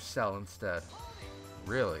to use her cell instead.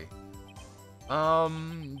 Really?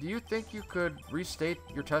 Do you think you could restate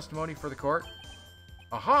your testimony for the court?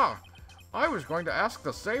 Aha! I was going to ask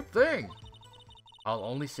the same thing. I'll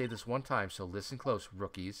only say this one time, so listen close,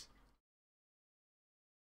 rookies.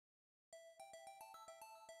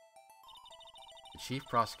 The chief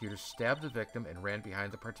prosecutor stabbed the victim and ran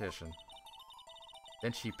behind the partition.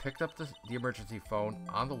 Then she picked up the emergency phone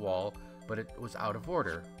on the wall, but it was out of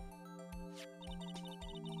order.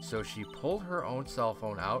 So she pulled her own cell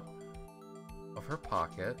phone out of her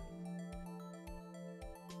pocket.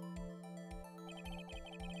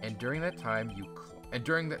 And during that time,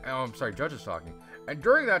 judge is talking. And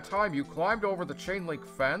during that time, you climbed over the chain link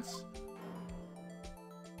fence?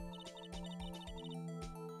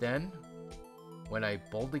 Then, when I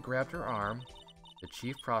boldly grabbed her arm, the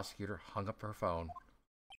chief prosecutor hung up her phone.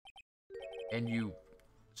 And you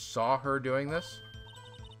saw her doing this?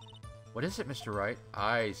 What is it, Mr. Wright?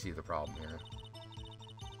 I see the problem here.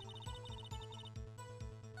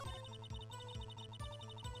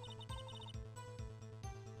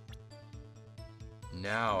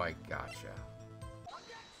 Now I gotcha.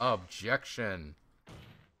 Objection.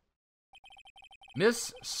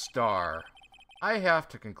 Miss Starr, I have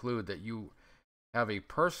to conclude that you have a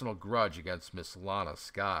personal grudge against Miss Lana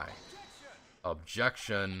Skye.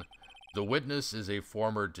 Objection. The witness is a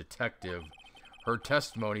former detective. Her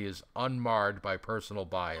testimony is unmarred by personal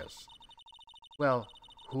bias. Well,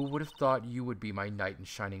 who would have thought you would be my knight in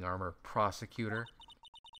shining armor, prosecutor?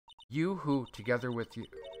 You who, together with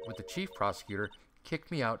the chief prosecutor,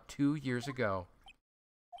 kicked me out 2 years ago.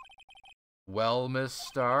 Well, Miss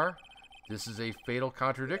Starr, this is a fatal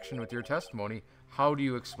contradiction with your testimony. How do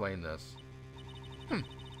you explain this?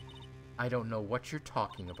 I don't know what you're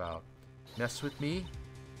talking about. Mess with me,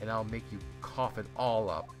 and I'll make you cough it all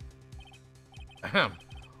up. Ahem.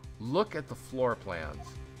 Look at the floor plans.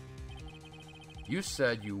 You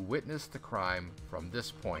said you witnessed the crime from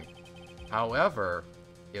this point. However,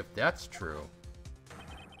 if that's true,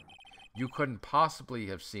 you couldn't possibly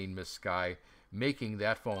have seen Miss Skye making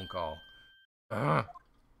that phone call.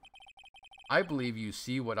 I believe you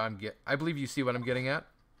see what I'm getting at.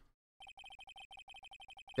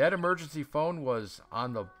 That emergency phone was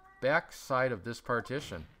on the back side of this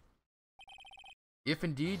partition. If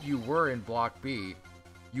indeed you were in Block B,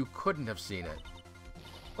 you couldn't have seen it.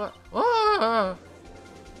 But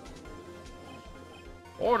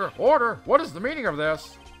Order! Order! What is the meaning of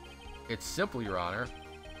this? It's simple, Your Honor.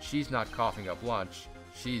 She's not coughing up lunch.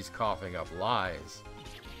 She's coughing up lies.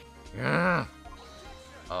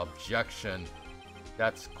 Objection.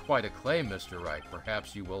 That's quite a claim, Mr. Wright.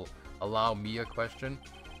 Perhaps you will allow me a question?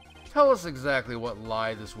 Tell us exactly what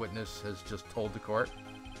lie this witness has just told the court.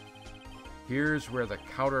 Here's where the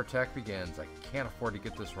counterattack begins. I can't afford to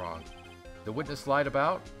get this wrong. The witness lied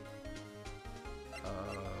about?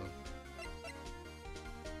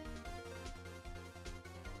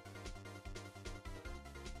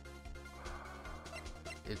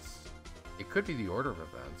 It could be the order of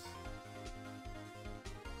events.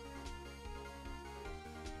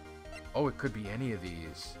 Oh, it could be any of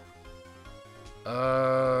these.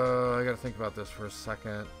 I gotta think about this for a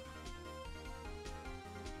second.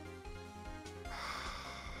 I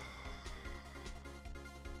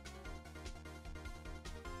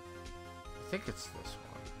think it's this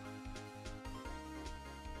one.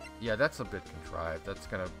 Yeah, that's a bit contrived.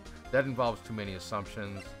 That involves too many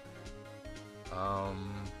assumptions.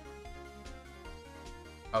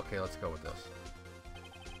 Okay, let's go with this.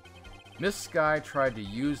 Miss Sky tried to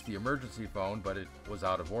use the emergency phone, but it was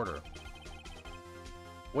out of order.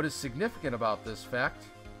 What is significant about this fact?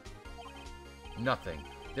 Nothing.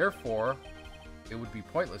 Therefore, it would be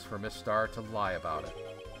pointless for Miss Starr to lie about it.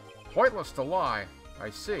 Pointless to lie? I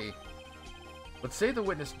see. But say the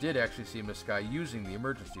witness did actually see Miss Sky using the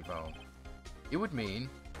emergency phone. It would mean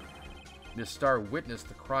Miss Starr witnessed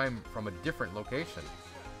the crime from a different location.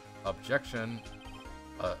 Objection.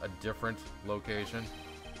 A different location.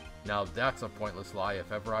 Now that's a pointless lie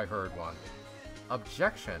if ever I heard one.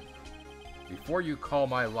 Objection. Before you call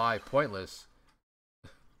my lie pointless,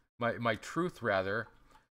 my truth rather,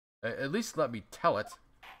 at least let me tell it.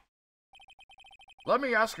 Let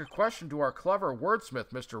me ask a question to our clever wordsmith,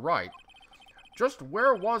 Mr. Wright. Just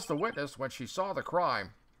where was the witness when she saw the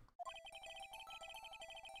crime?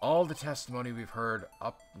 All the testimony we've heard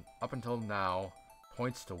up until now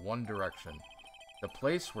points to one direction. The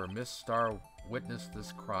place where Miss Starr witnessed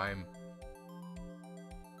this crime.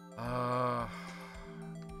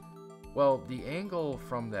 Well, the angle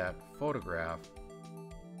from that photograph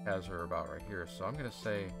has her about right here, so I'm gonna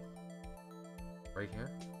say right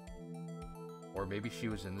here. Or maybe she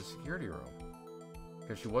was in the security room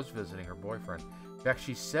because she was visiting her boyfriend. In fact,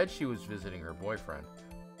 she said she was visiting her boyfriend,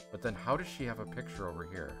 but then how does she have a picture over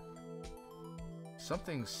here?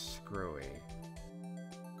 Something's screwy.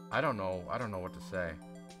 I don't know what to say.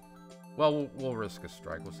 Well, we'll risk a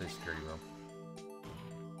strike. We'll say security room.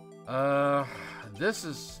 This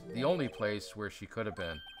is the only place where she could have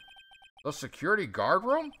been. The security guard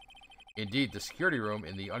room? Indeed, the security room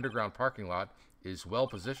in the underground parking lot is well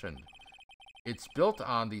positioned. It's built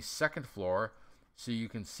on the second floor, so you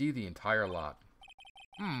can see the entire lot.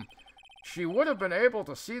 She would have been able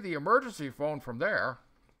to see the emergency phone from there.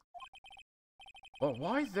 But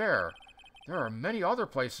why there? There are many other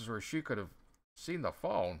places where she could have seen the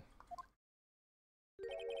phone.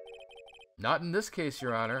 Not in this case,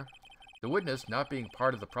 Your Honor. The witness, not being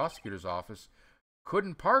part of the prosecutor's office,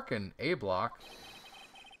 couldn't park in A block.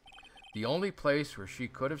 The only place where she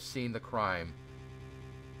could have seen the crime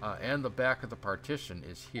and the back of the partition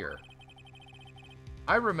is here.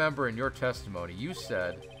 I remember in your testimony you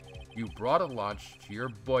said you brought a lunch to your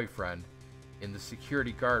boyfriend in the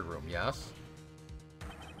security guard room, yes?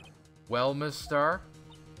 Well, Miss Starr?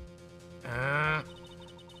 How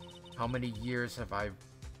many years have I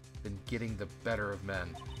been getting the better of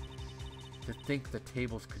men? To think the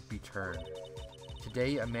tables could be turned.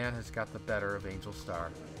 Today a man has got the better of Angel Starr.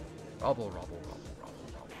 Rubble, rubble, rubble, rubble,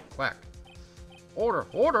 rubble. Quack. Order,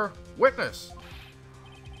 order! Witness!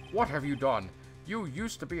 What have you done? You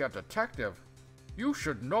used to be a detective. You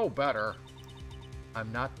should know better.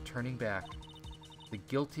 I'm not turning back. The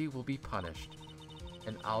guilty will be punished,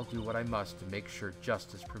 and I'll do what I must to make sure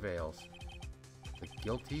justice prevails. The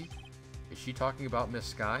guilty? Is she talking about Miss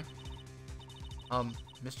Sky?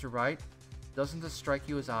 Mr. Wright, doesn't this strike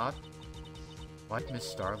you as odd? Why'd Miss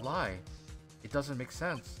Starr lie? It doesn't make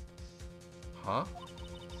sense. Huh?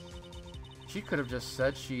 She could have just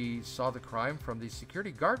said she saw the crime from the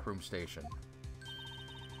security guard room station.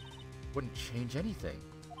 Wouldn't change anything.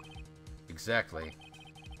 Exactly.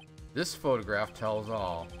 This photograph tells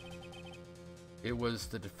all. It was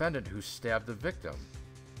the defendant who stabbed the victim.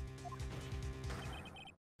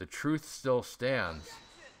 The truth still stands.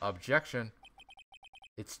 Objection.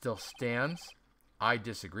 It still stands? I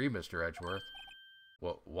disagree, Mr. Edgeworth.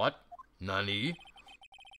 What? Nani?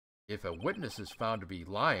 If a witness is found to be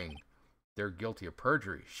lying, they're guilty of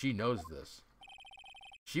perjury. She knows this.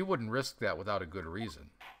 She wouldn't risk that without a good reason.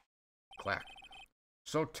 Clack.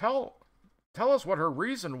 So tell us what her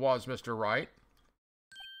reason was, Mr. Wright.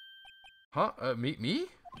 Huh? Me?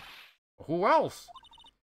 Who else?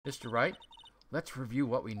 Mr. Wright, let's review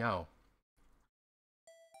what we know.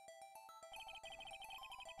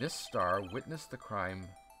 Miss Starr witnessed the crime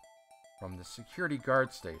from the security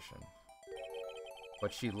guard station,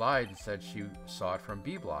 but she lied and said she saw it from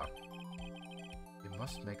B block. It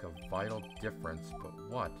must make a vital difference, but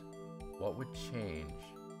what? What would change?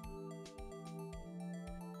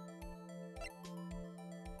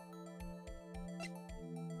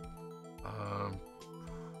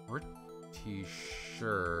 Pretty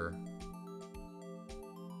sure.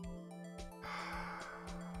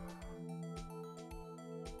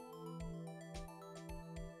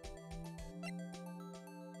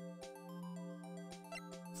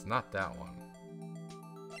 It's not that one.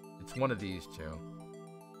 It's one of these two.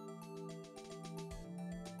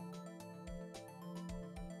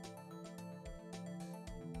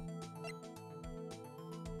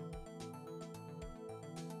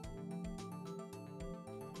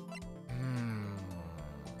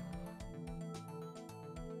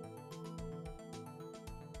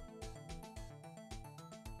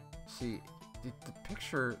 See, the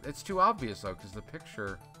picture, it's too obvious though, because the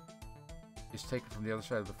picture is taken from the other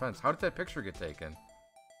side of the fence. How did that picture get taken?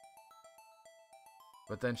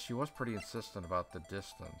 But then she was pretty insistent about the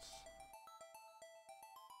distance.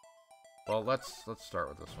 Well, let's start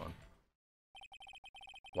with this one.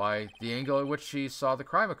 Why, the angle at which she saw the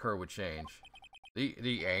crime occur would change.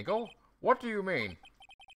 The angle? What do you mean?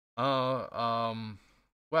 Well,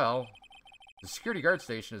 the security guard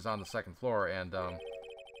station is on the second floor, and,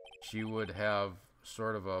 she would have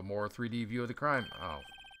sort of a more 3D view of the crime. Oh.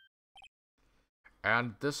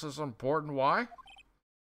 And this is important, why?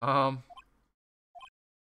 Damn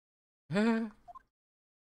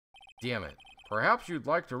it. Perhaps you'd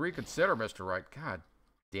like to reconsider, Mr. Wright. God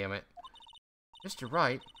damn it. Mr.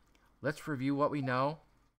 Wright, let's review what we know.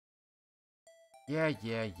 Yeah,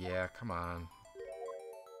 come on.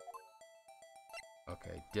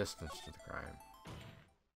 Okay, distance to the crime.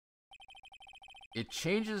 It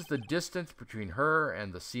changes the distance between her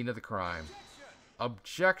and the scene of the crime.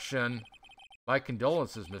 Objection! My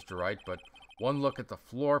condolences, Mr. Wright, but one look at the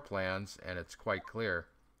floor plans and it's quite clear.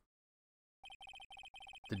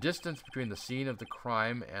 The distance between the scene of the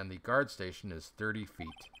crime and the guard station is 30 feet.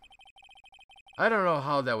 I don't know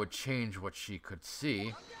how that would change what she could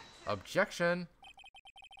see. Objection!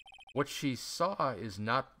 What she saw is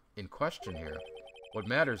not in question here. What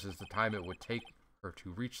matters is the time it would take her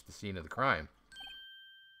to reach the scene of the crime.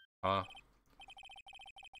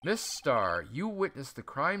 Miss Starr, you witnessed the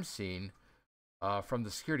crime scene from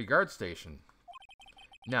the security guard station.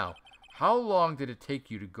 Now, how long did it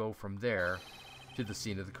take you to go from there to the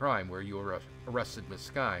scene of the crime where you arrested Miss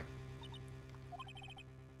Skye?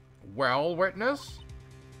 Well, witness?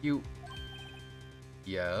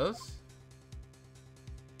 Yes?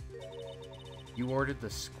 You ordered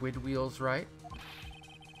the squid wheels, right?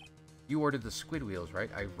 You ordered the squid wheels,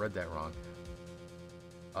 right? I read that wrong.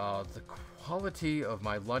 The quality of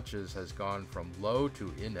my lunches has gone from low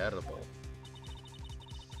to inedible.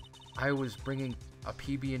 I was bringing a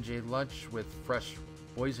PB&J lunch with fresh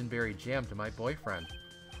boysenberry jam to my boyfriend.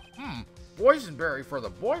 Boysenberry for the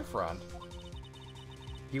boyfriend?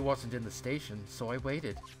 He wasn't in the station, so I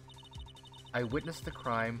waited. I witnessed the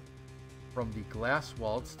crime from the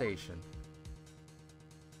glass-walled station.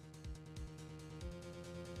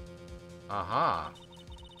 Aha!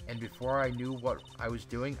 And before I knew what I was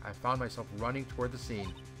doing, I found myself running toward the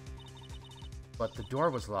scene. But the door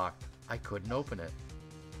was locked. I couldn't open it.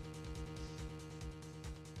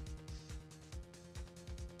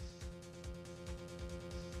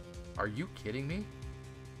 Are you kidding me?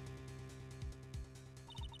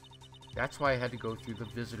 That's why I had to go through the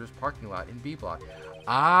visitors' parking lot in B Block.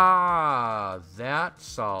 Ah, that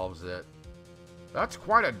solves it. That's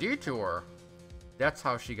quite a detour. That's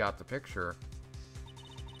how she got the picture.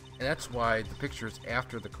 And that's why the picture's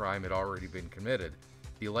after the crime had already been committed,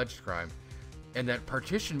 the alleged crime. And that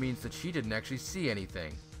partition means that she didn't actually see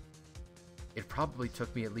anything. It probably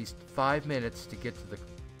took me at least 5 minutes to get to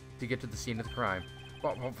the scene of the crime.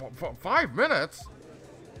 5 minutes?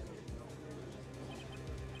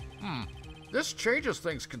 This changes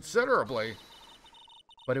things considerably.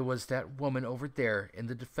 But it was that woman over there in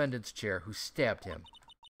the defendant's chair who stabbed him.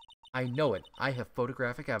 I know it. I have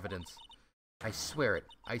photographic evidence. I swear it.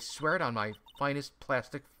 I swear it on my finest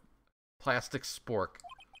plastic spork.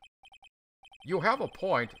 You have a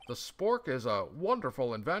point. The spork is a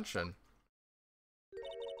wonderful invention.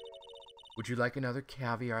 Would you like another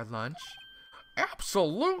caviar lunch?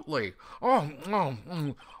 Absolutely. Uh-oh.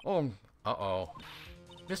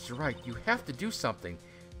 Mr. Wright, you have to do something.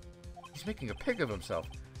 He's making a pig of himself.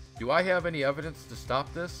 Do I have any evidence to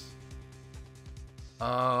stop this?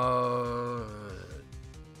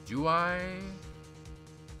 Do I?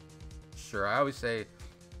 Sure, I always say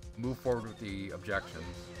move forward with the objections.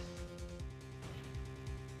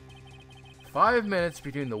 5 minutes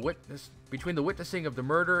between the witnessing of the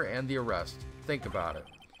murder and the arrest. Think about it.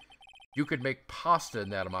 You could make pasta in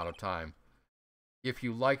that amount of time. If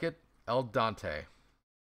you like it, al dente.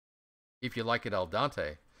 If you like it al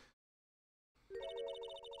dente.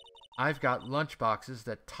 I've got lunch boxes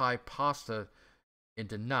that tie pasta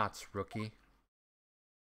into knots, rookie.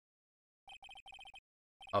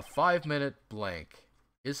 A 5-minute blank.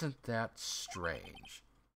 Isn't that strange?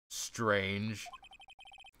 Strange.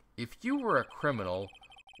 If you were a criminal,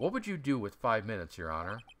 what would you do with 5 minutes, Your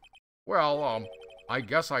Honor? Well, I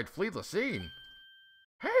guess I'd flee the scene.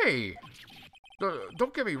 Hey!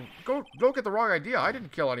 Don't get the wrong idea. I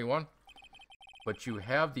didn't kill anyone. But you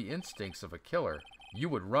have the instincts of a killer. You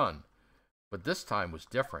would run. But this time was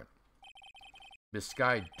different. Miss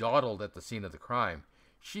Skye dawdled at the scene of the crime.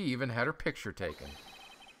 She even had her picture taken.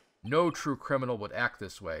 No true criminal would act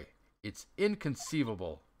this way. It's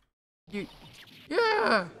inconceivable.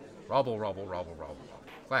 Yeah! Rubble, rubble, rubble, rubble, rubble.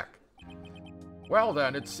 Clack. Well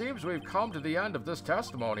then, it seems we've come to the end of this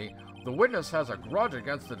testimony. The witness has a grudge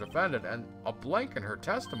against the defendant and a blank in her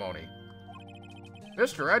testimony.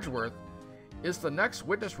 Mr. Edgeworth, is the next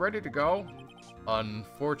witness ready to go?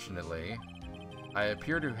 Unfortunately, I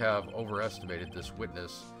appear to have overestimated this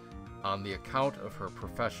witness on the account of her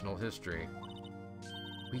professional history.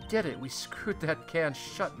 We did it. We screwed that can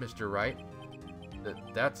shut, Mr. Wright.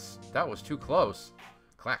 That was too close.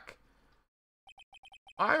 Clack.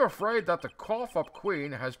 I'm afraid that the cough-up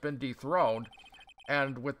queen has been dethroned,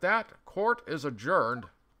 and with that, court is adjourned.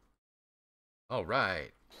 All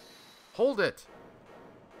right. Hold it.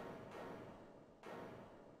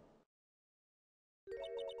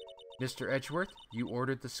 Mr. Edgeworth, you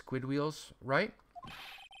ordered the squid wheels, right?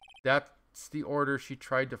 That's the order she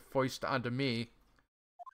tried to foist onto me.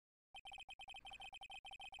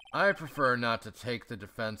 I prefer not to take the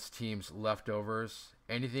defense team's leftovers.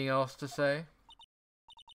 Anything else to say?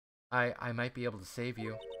 I might be able to save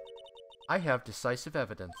you. I have decisive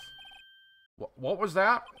evidence. What was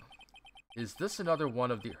that? Is this another one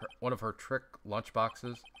of her trick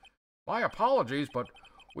lunchboxes? My apologies, but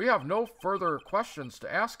we have no further questions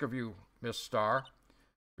to ask of you, Miss Starr.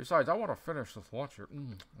 Besides, I want to finish this lunch here.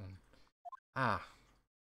 Ah.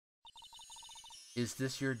 Is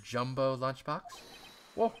this your jumbo lunchbox?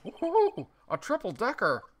 Whoa, a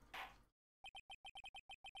triple-decker.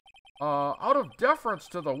 Out of deference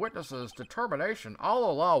to the witness's determination, I'll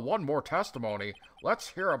allow one more testimony. Let's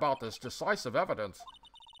hear about this decisive evidence.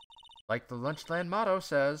 Like the Lunchland motto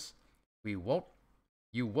says, you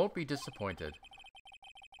won't be disappointed.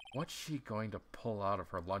 What's she going to pull out of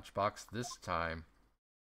her lunchbox this time?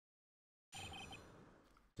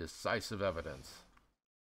 Decisive evidence.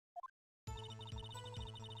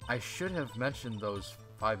 I should have mentioned those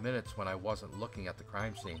 5 minutes when I wasn't looking at the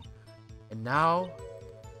crime scene. And now,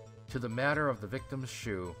 to the matter of the victim's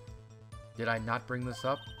shoe. Did I not bring this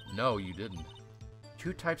up? No, you didn't.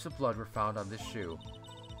 2 types of blood were found on this shoe.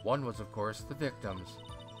 One was, of course, the victim's.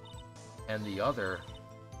 And the other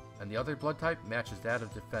blood type matches that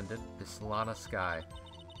of defendant, Islana Sky.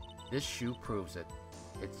 This shoe proves it.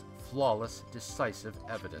 It's flawless, decisive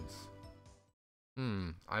evidence.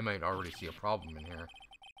 I might already see a problem in here.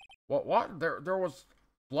 What? There was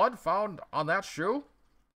blood found on that shoe?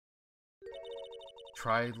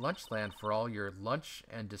 Try Lunchland for all your lunch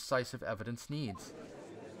and decisive evidence needs.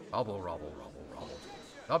 Rubble, rubble, rubble, rubble.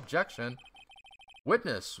 Objection.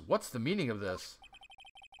 Witness, what's the meaning of this?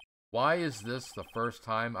 Why is this the first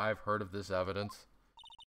time I've heard of this evidence?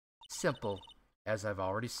 Simple. As I've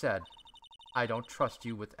already said, I don't trust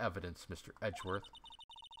you with evidence, Mr. Edgeworth.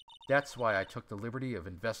 That's why I took the liberty of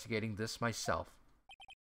investigating this myself.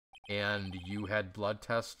 And you had blood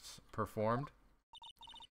tests performed?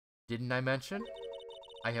 Didn't I mention?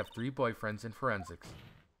 I have 3 boyfriends in forensics.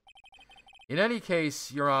 In any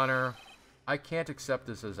case, Your Honor, I can't accept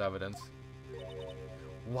this as evidence.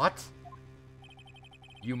 What?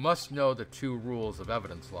 You must know the 2 rules of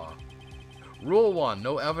evidence law. Rule 1,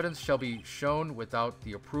 no evidence shall be shown without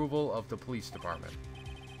the approval of the police department.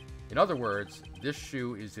 In other words, this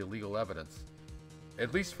shoe is illegal evidence,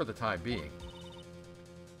 at least for the time being.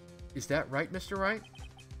 Is that right, Mr. Wright?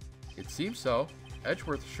 It seems so.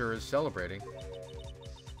 Edgeworth sure is celebrating.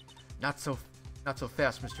 Not so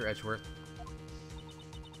fast, Mr. Edgeworth.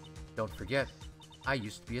 Don't forget, I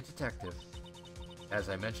used to be a detective. As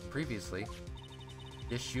I mentioned previously,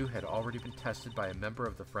 this shoe had already been tested by a member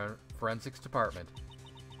of the forensics department.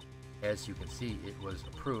 As you can see, it was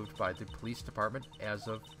approved by the police department as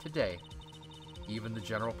of today. Even the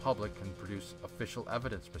general public can produce official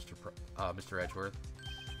evidence, Mr. Edgeworth.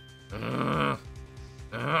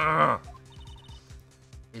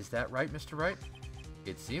 Is that right, Mr. Wright?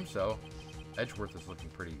 It seems so. Edgeworth is looking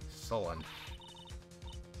pretty sullen.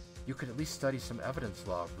 You could at least study some evidence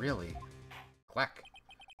law, really. Clack.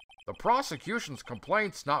 The prosecution's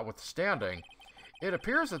complaints notwithstanding, it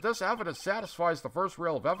appears that this evidence satisfies the first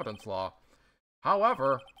rule of evidence law.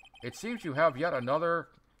 However, it seems you have yet another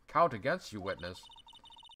count against you, witness.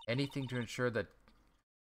 Anything to ensure that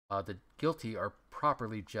the guilty are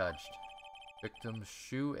properly judged. Victim's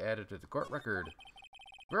shoe added to the court record.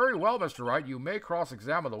 Very well, Mr. Wright. You may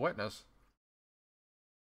cross-examine the witness.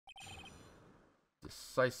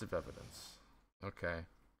 Decisive evidence. Okay.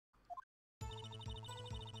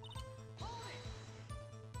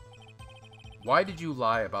 Why did you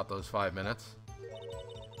lie about those 5 minutes?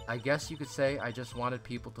 I guess you could say I just wanted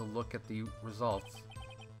people to look at the results.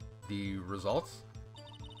 The results?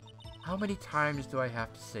 How many times do I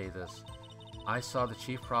have to say this? I saw the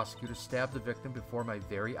chief prosecutor stab the victim before my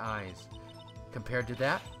very eyes. Compared to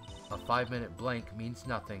that, a 5-minute blank means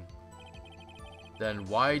nothing. Then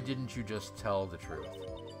why didn't you just tell the truth?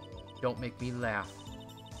 Don't make me laugh.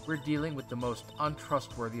 We're dealing with the most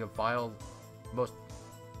untrustworthy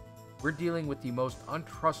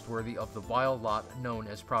of the vile lot known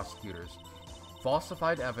as prosecutors.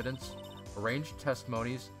 Falsified evidence, arranged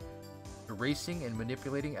testimonies, erasing and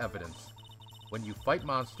manipulating evidence. When you fight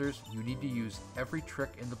monsters, you need to use every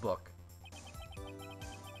trick in the book.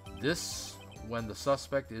 This when the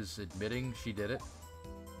suspect is admitting she did it?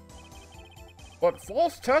 But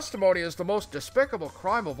false testimony is the most despicable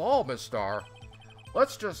crime of all, Miss Starr.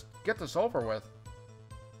 Let's just get this over with.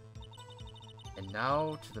 And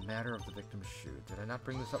now to the matter of the victim's shoe. Did I not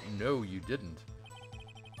bring this up? No, you didn't.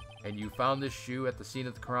 And you found this shoe at the scene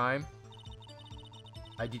of the crime?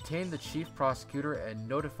 I detained the chief prosecutor and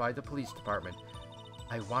notified the police department.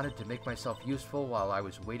 I wanted to make myself useful while I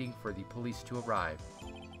was waiting for the police to arrive.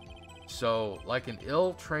 So, like an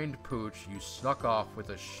ill-trained pooch, you snuck off with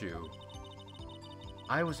a shoe.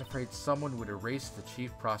 I was afraid someone would erase the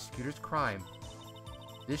chief prosecutor's crime.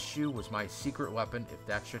 This shoe was my secret weapon if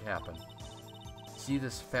that should happen. See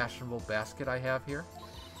this fashionable basket I have here?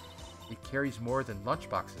 It carries more than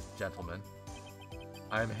lunchboxes, gentlemen.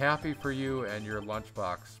 I'm happy for you and your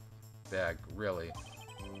lunchbox bag, really.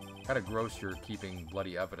 Kinda gross you're keeping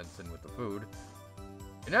bloody evidence in with the food.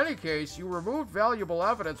 In any case, you removed valuable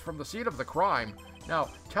evidence from the scene of the crime. Now,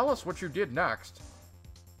 tell us what you did next.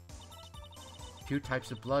 2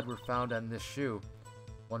 types of blood were found on this shoe.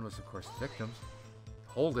 One was, of course, the victim's.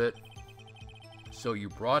 Hold it. So you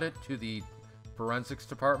brought it to the forensics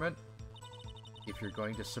department? If you're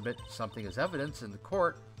going to submit something as evidence in the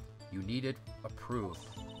court, you need it approved.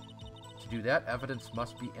 To do that, evidence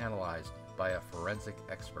must be analyzed by a forensic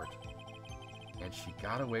expert. And she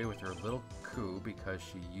got away with her little coup because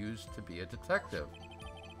she used to be a detective.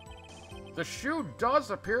 The shoe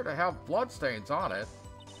does appear to have bloodstains on it.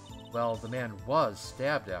 Well, the man was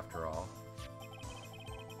stabbed after all.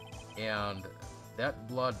 And that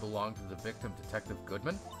blood belonged to the victim, Detective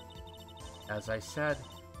Goodman? As I said,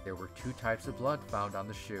 there were 2 types of blood found on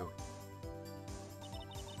the shoe.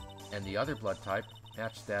 And the other blood type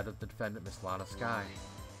matched that of the defendant, Miss Lana Skye.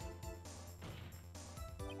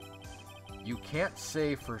 You can't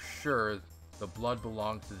say for sure the blood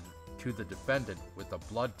belonged to the defendant with a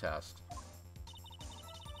blood test.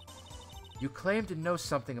 You claim to know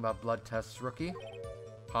something about blood tests, rookie.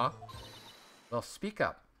 Huh? Well, speak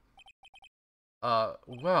up.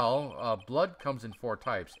 Blood comes in 4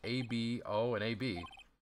 types, A, B, O, and AB.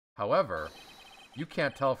 However, you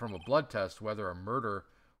can't tell from a blood test whether a murder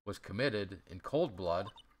was committed in cold blood.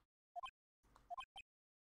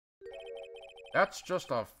 That's just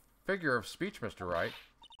a figure of speech, Mr. Wright.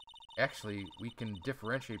 Actually, we can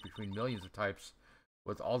differentiate between millions of types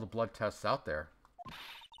with all the blood tests out there.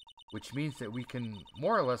 Which means that we can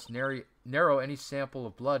more or less narrow any sample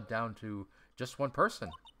of blood down to just one person.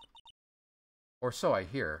 Or so I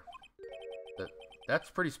hear. That's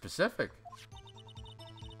pretty specific.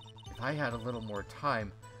 If I had a little more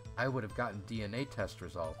time, I would have gotten DNA test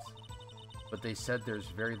results. But they said there's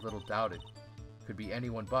very little doubt it could be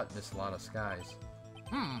anyone but Miss Lana Skye's.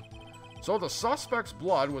 So the suspect's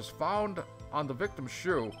blood was found on the victim's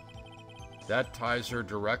shoe. That ties her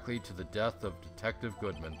directly to the death of Detective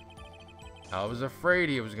Goodman. I was afraid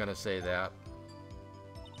he was going to say that.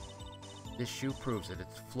 This shoe proves it.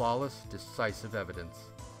 It's flawless, decisive evidence.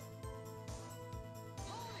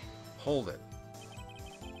 Hold it.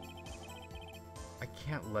 I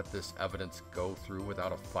can't let this evidence go through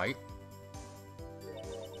without a fight.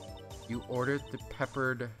 You ordered the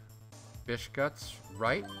peppered fish guts,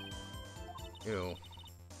 right? Ew.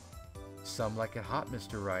 Some like it hot,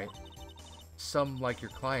 Mr. Wright. Some like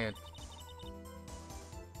your client.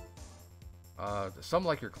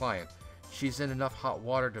 She's in enough hot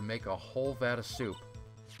water to make a whole vat of soup.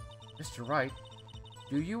 Mr. Wright,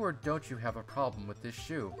 do you or don't you have a problem with this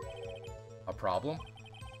shoe? A problem?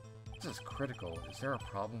 This is critical. Is there a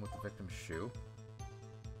problem with the victim's shoe?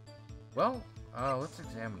 Well, let's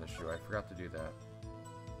examine the shoe. I forgot to do that.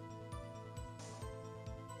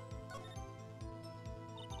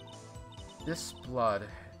 This blood,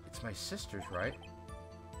 it's my sister's, right?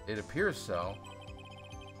 It appears so.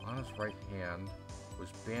 Lana's right hand was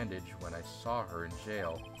bandaged when I saw her in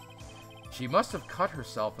jail. She must have cut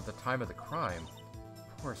herself at the time of the crime.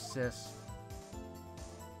 Poor sis.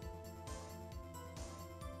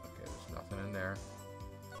 Okay, there's nothing in there.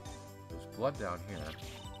 There's blood down here.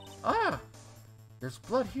 Ah! There's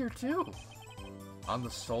blood here too. On the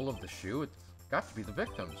sole of the shoe? It's got to be the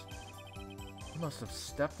victim's. He must have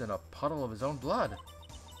stepped in a puddle of his own blood.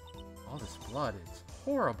 All this blood, it's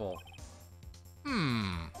horrible.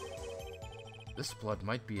 This blood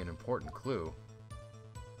might be an important clue.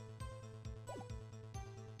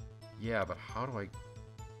 Yeah, but how do I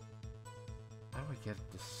get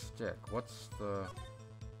it to stick? What's the...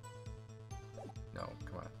 No,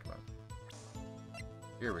 come on, come on.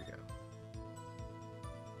 Here we go.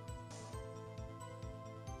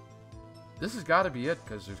 This has got to be it,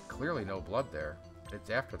 because there's clearly no blood there. It's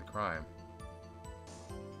after the crime.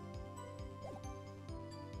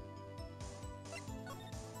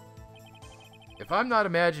 If I'm not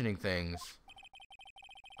imagining things,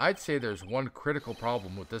 I'd say there's one critical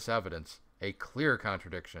problem with this evidence. A clear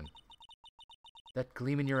contradiction. That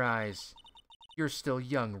gleam in your eyes. You're still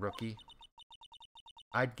young, rookie.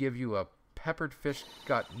 I'd give you a peppered fish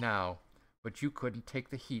gut now, but you couldn't take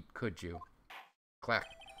the heat, could you? Clack.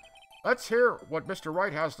 Let's hear what Mr.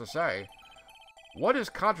 Wright has to say. What is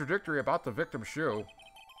contradictory about the victim's shoe?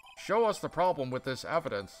 Show us the problem with this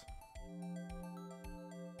evidence.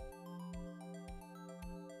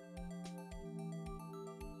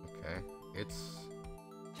 Okay,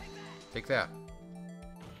 Take that.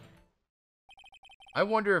 I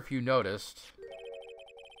wonder if you noticed,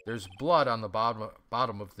 there's blood on the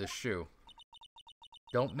bottom of this shoe.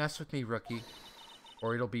 Don't mess with me, rookie,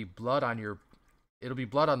 or it'll be blood on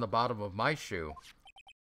the bottom of my shoe.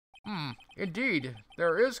 Indeed,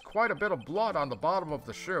 there is quite a bit of blood on the bottom of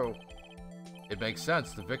the shoe. It makes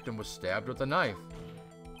sense. The victim was stabbed with a knife.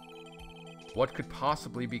 What could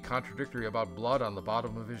possibly be contradictory about blood on the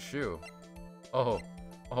bottom of his shoe? Oh,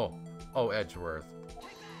 Edgeworth.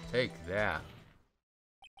 Take that.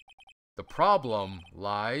 The problem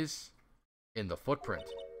lies in the footprint.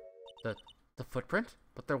 The footprint?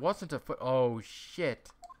 But there wasn't a foot... Oh, shit.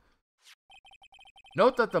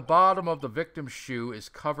 Note that the bottom of the victim's shoe is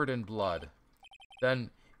covered in blood.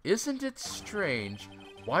 Then, isn't it strange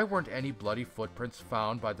why weren't any bloody footprints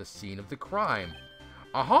found by the scene of the crime?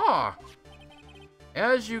 Aha!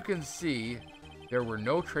 As you can see, there were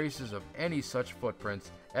no traces of any such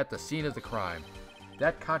footprints at the scene of the crime.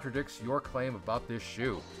 That contradicts your claim about this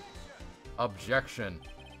shoe. Objection.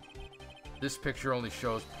 This picture only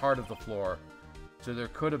shows part of the floor, so there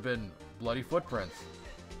could have been bloody footprints.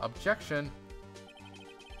 Objection.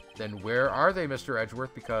 Then where are they, Mr.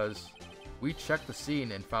 Edgeworth? Because we checked the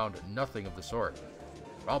scene and found nothing of the sort.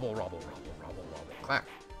 Robble, robble, robble, robble, robble. Clack.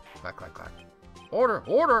 Clack, clack, clack. Order,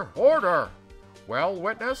 order, order! Well,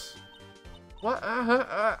 witness? What?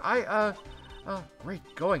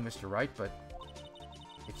 Great going, Mr. Wright, but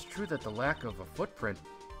it's true that the lack of a footprint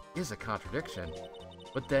is a contradiction.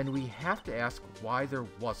 But then we have to ask why there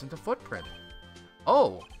wasn't a footprint.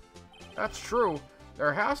 Oh, that's true.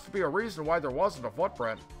 There has to be a reason why there wasn't a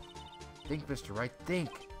footprint. Think, Mr. Wright, think.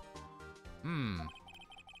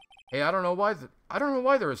 Hey, I don't know why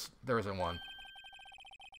there isn't one.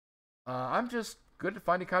 I'm just good at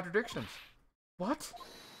finding contradictions. What?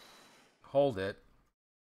 Hold it.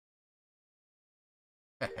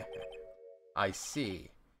 I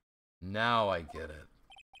see. Now I get it.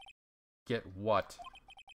 Get what?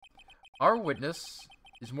 Our witness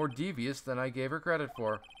is more devious than I gave her credit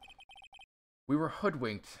for. We were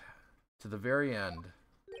hoodwinked to the very end.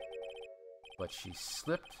 But she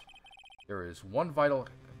slipped. There is one vital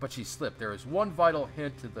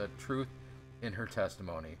hint to the truth in her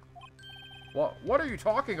testimony. What are you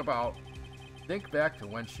talking about? Think back to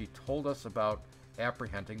when she told us about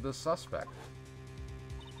apprehending the suspect.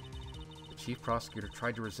 The chief prosecutor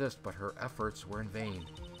tried to resist, but her efforts were in vain.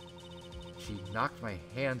 She knocked my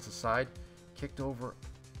hands aside, kicked over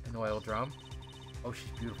an oil drum. Oh,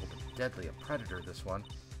 she's beautiful but deadly. A predator, this one.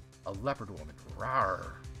 A leopard woman.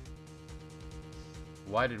 Rawr.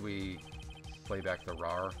 Why did we play back the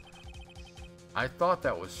rawr? I thought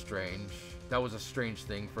that was strange. That was a strange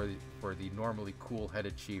thing for the normally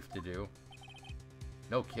cool-headed chief to do.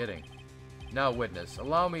 No kidding. Now, witness,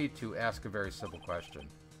 allow me to ask a very simple question.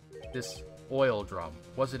 This oil drum,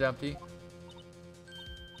 was it empty?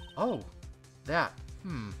 Oh, that.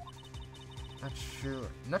 Not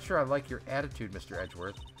sure I like your attitude, Mr.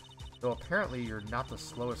 Edgeworth. Though apparently you're not the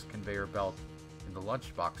slowest conveyor belt in the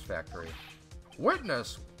lunchbox factory.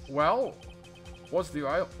 Witness! Well, was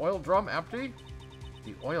the oil drum empty?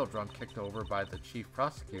 The oil drum kicked over by the chief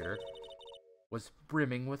prosecutor was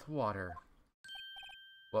brimming with water.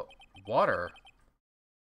 What? Water?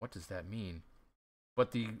 What does that mean?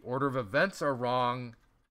 But the order of events are wrong.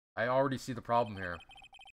 I already see the problem here.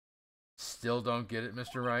 Still don't get it,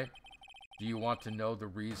 Mr. Wright? Do you want to know the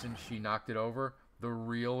reason she knocked it over? The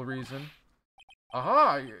real reason?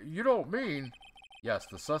 Aha! You don't mean... Yes,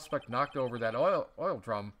 the suspect knocked over that oil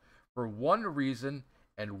drum For one reason,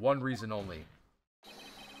 and one reason only.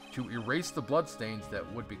 To erase the bloodstains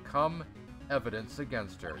that would become evidence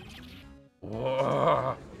against her.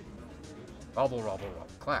 Whoa. Rubble, rubble, rubble,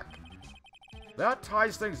 clack. That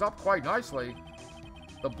ties things up quite nicely.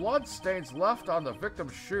 The blood stains left on the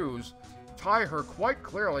victim's shoes tie her quite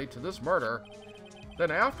clearly to this murder.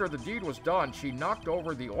 Then after the deed was done, she knocked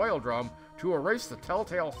over the oil drum to erase the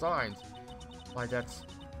telltale signs. Why, that's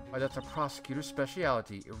a prosecutor's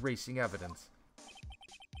specialty, erasing evidence.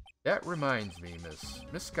 That reminds me,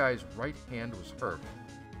 Miss Skye's right hand was hurt.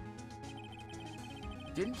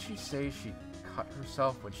 Didn't she say she cut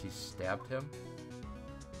herself when she stabbed him?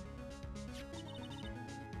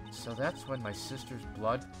 So that's when my sister's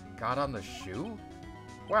blood got on the shoe?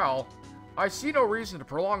 Well, I see no reason to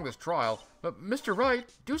prolong this trial, but Mr. Wright,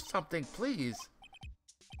 do something, please.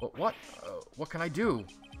 But what can I do?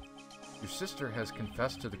 Your sister has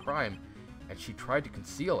confessed to the crime, and she tried to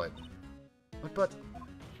conceal it. But...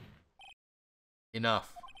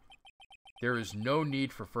 Enough. There is no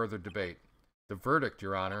need for further debate. The verdict,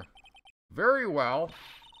 Your Honor. Very well.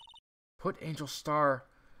 Put Angel Starr...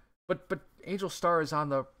 But Angel Starr is on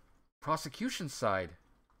the prosecution's side.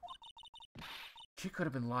 She could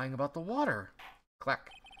have been lying about the water. Clack.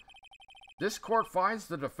 This court finds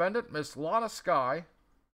the defendant, Miss Lana Skye.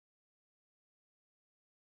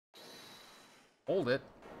 Hold it.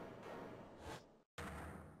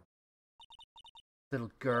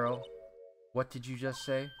 Little girl, what did you just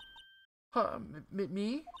say?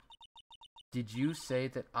 Me? Did you say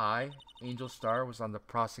that I, Angel Starr, was on the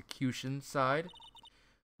prosecution side?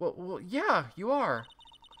 Well, yeah, you are.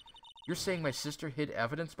 You're saying my sister hid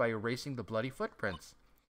evidence by erasing the bloody footprints.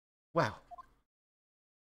 Well,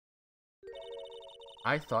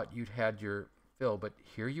 I thought you'd had your fill, but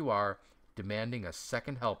here you are, demanding a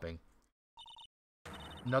second helping.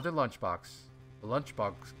 Another lunchbox. A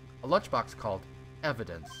lunchbox called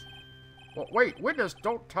evidence. Well, wait, witness,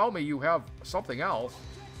 don't tell me you have something else.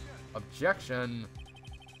 Objection.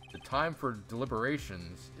 The time for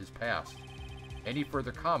deliberations is past. Any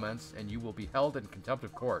further comments, and you will be held in contempt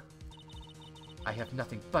of court. I have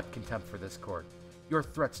nothing but contempt for this court. Your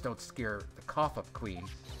threats don't scare the cough-up queen.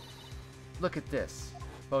 Look at this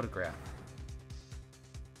photograph.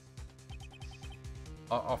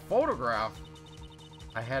 A photograph?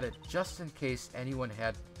 I had it just in case anyone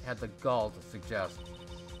had the gall to suggest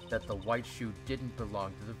that the white shoe didn't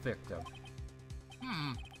belong to the victim.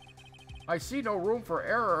 I see no room for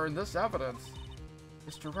error in this evidence.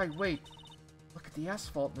 Mr. Wright, wait. Look at the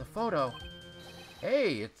asphalt in the photo.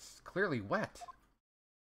 Hey, it's clearly wet.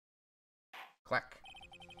 Clack.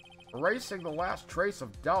 Erasing the last trace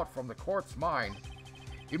of doubt from the court's mind.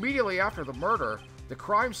 Immediately after the murder, the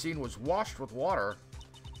crime scene was washed with water.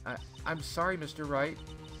 I'm sorry, Mr. Wright.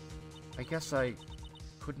 I guess I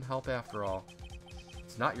couldn't help after all.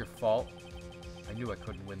 It's not your fault. I knew I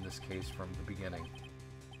couldn't win this case from the beginning.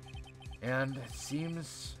 And it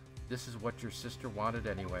seems this is what your sister wanted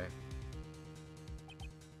anyway.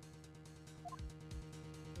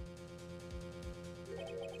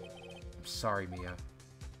 I'm sorry, Mia.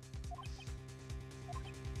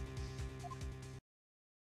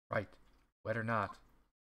 Right. Wet or not.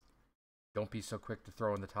 Don't be so quick to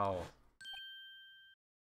throw in the towel.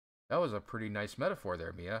 That was a pretty nice metaphor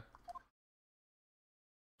there, Mia.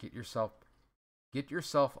 Get yourself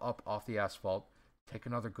up off the asphalt. Take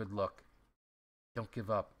another good look. Don't give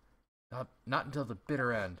up. Not until the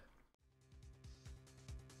bitter end.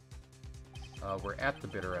 We're at the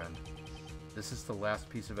bitter end. This is the last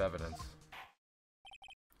piece of evidence.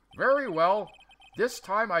 Very well. This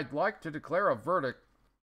time I'd like to declare a verdict.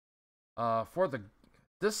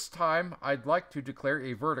 This time I'd like to declare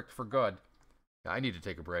a verdict for good. I need to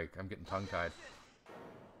take a break. I'm getting tongue-tied.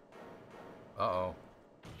 Uh-oh.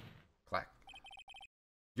 Clack.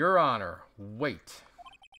 Your Honor, wait.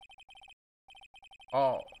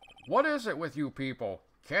 Oh, what is it with you people?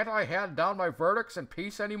 Can't I hand down my verdicts in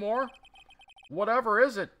peace anymore? Whatever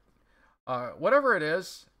it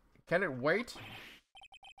is, can it wait?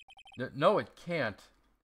 No, it can't.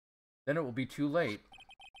 Then it will be too late.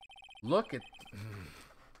 Look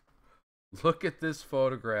at this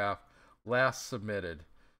photograph last submitted.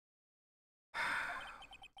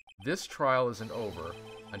 This trial isn't over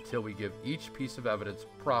until we give each piece of evidence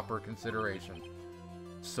proper consideration.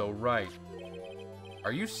 So, Wright,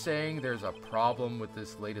 are you saying there's a problem with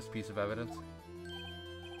this latest piece of evidence?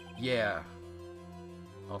 Yeah.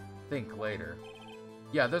 I'll think later.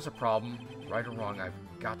 Yeah, there's a problem. Right or wrong, I've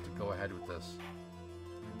got to go ahead with this.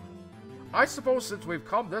 I suppose since we've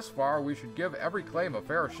come this far, we should give every claim a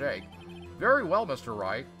fair shake. Very well, Mr.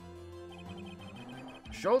 Wright.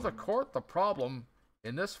 Show the court the problem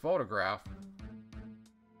In this photograph,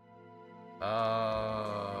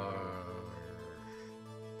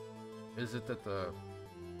 is it that the...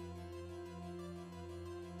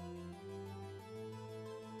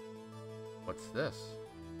 What's this?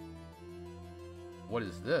 What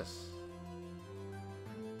is this?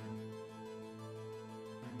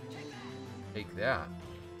 Take that.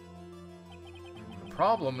 The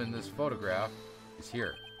problem in this photograph is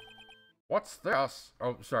here. What's this?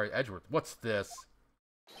 Oh, sorry, Edgeworth. What's this?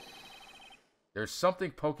 There's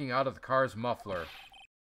something poking out of the car's muffler.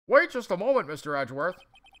 Wait just a moment, Mr. Edgeworth.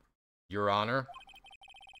 Your Honor.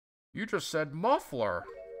 You just said muffler.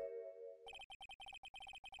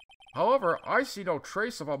 However, I see no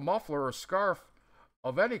trace of a muffler or scarf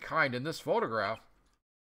of any kind in this photograph.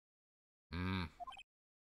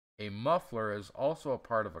 A muffler is also a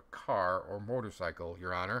part of a car or motorcycle,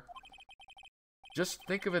 Your Honor. Just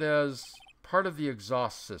think of it as part of the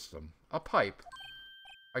exhaust system. A pipe.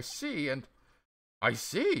 I see, and... I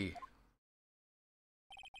see!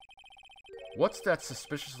 What's that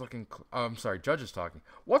suspicious-looking... I'm sorry, Judge is talking.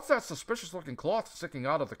 What's that suspicious-looking cloth sticking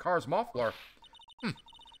out of the car's muffler?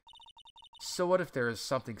 So what if there is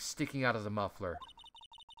something sticking out of the muffler?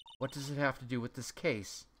 What does it have to do with this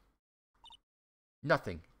case?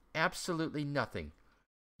 Nothing. Absolutely nothing.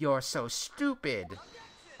 You're so stupid.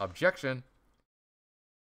 Objection.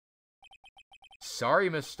 Sorry,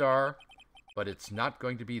 Miss Starr, but it's not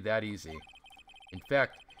going to be that easy. In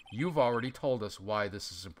fact, you've already told us why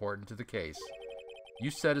this is important to the case.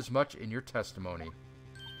 You said as much in your testimony.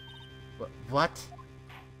 What?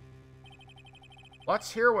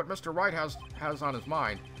 Let's hear what Mr. Wright has on his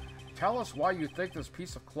mind. Tell us why you think this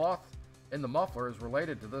piece of cloth in the muffler is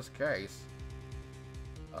related to this case.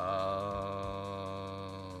 I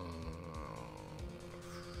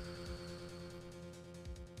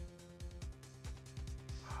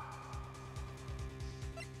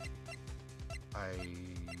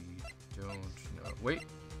don't know. Wait.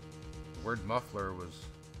 The word muffler was...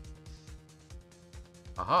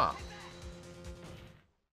 Aha.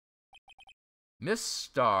 Miss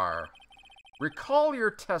Starr, recall your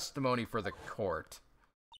testimony for the court.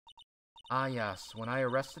 Ah, yes. When I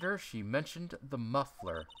arrested her, she mentioned the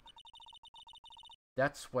muffler.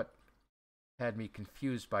 That's what had me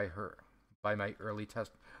confused by my early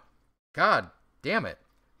test. God damn it.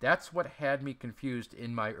 That's what had me confused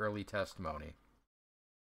in my early testimony.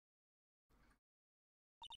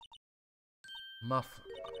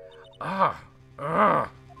 Muffler.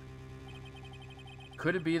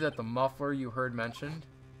 Could it be that the muffler you heard mentioned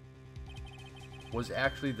was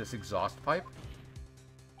actually this exhaust pipe?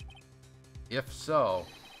 If so,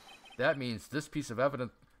 that means this piece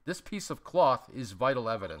of cloth is vital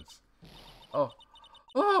evidence. Oh.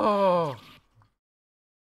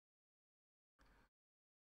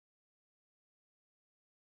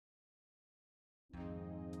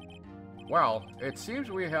 Well, it seems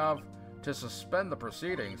we have to suspend the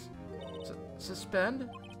proceedings. Suspend?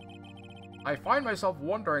 I find myself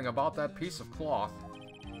wondering about that piece of cloth.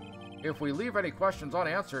 If we leave any questions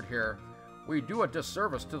unanswered here, we do a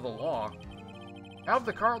disservice to the law. Have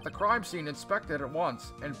the car at the crime scene inspected at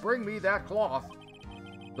once, and bring me that cloth.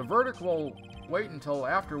 The verdict will wait until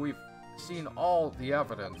after we've seen all the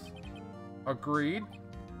evidence. Agreed?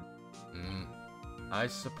 I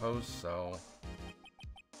suppose so.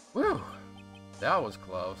 Whew, that was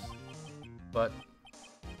close. But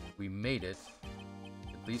we made it,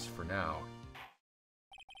 at least for now.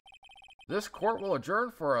 This court will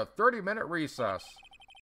adjourn for a 30-minute recess.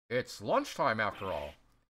 It's lunchtime after all.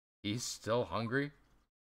 He's still hungry?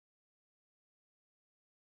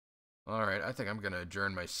 Alright, I think I'm gonna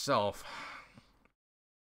adjourn myself.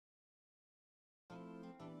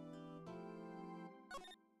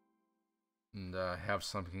 And have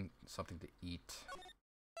something to eat.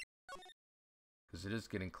 Because it is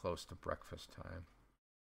getting close to breakfast time.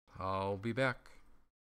 I'll be back.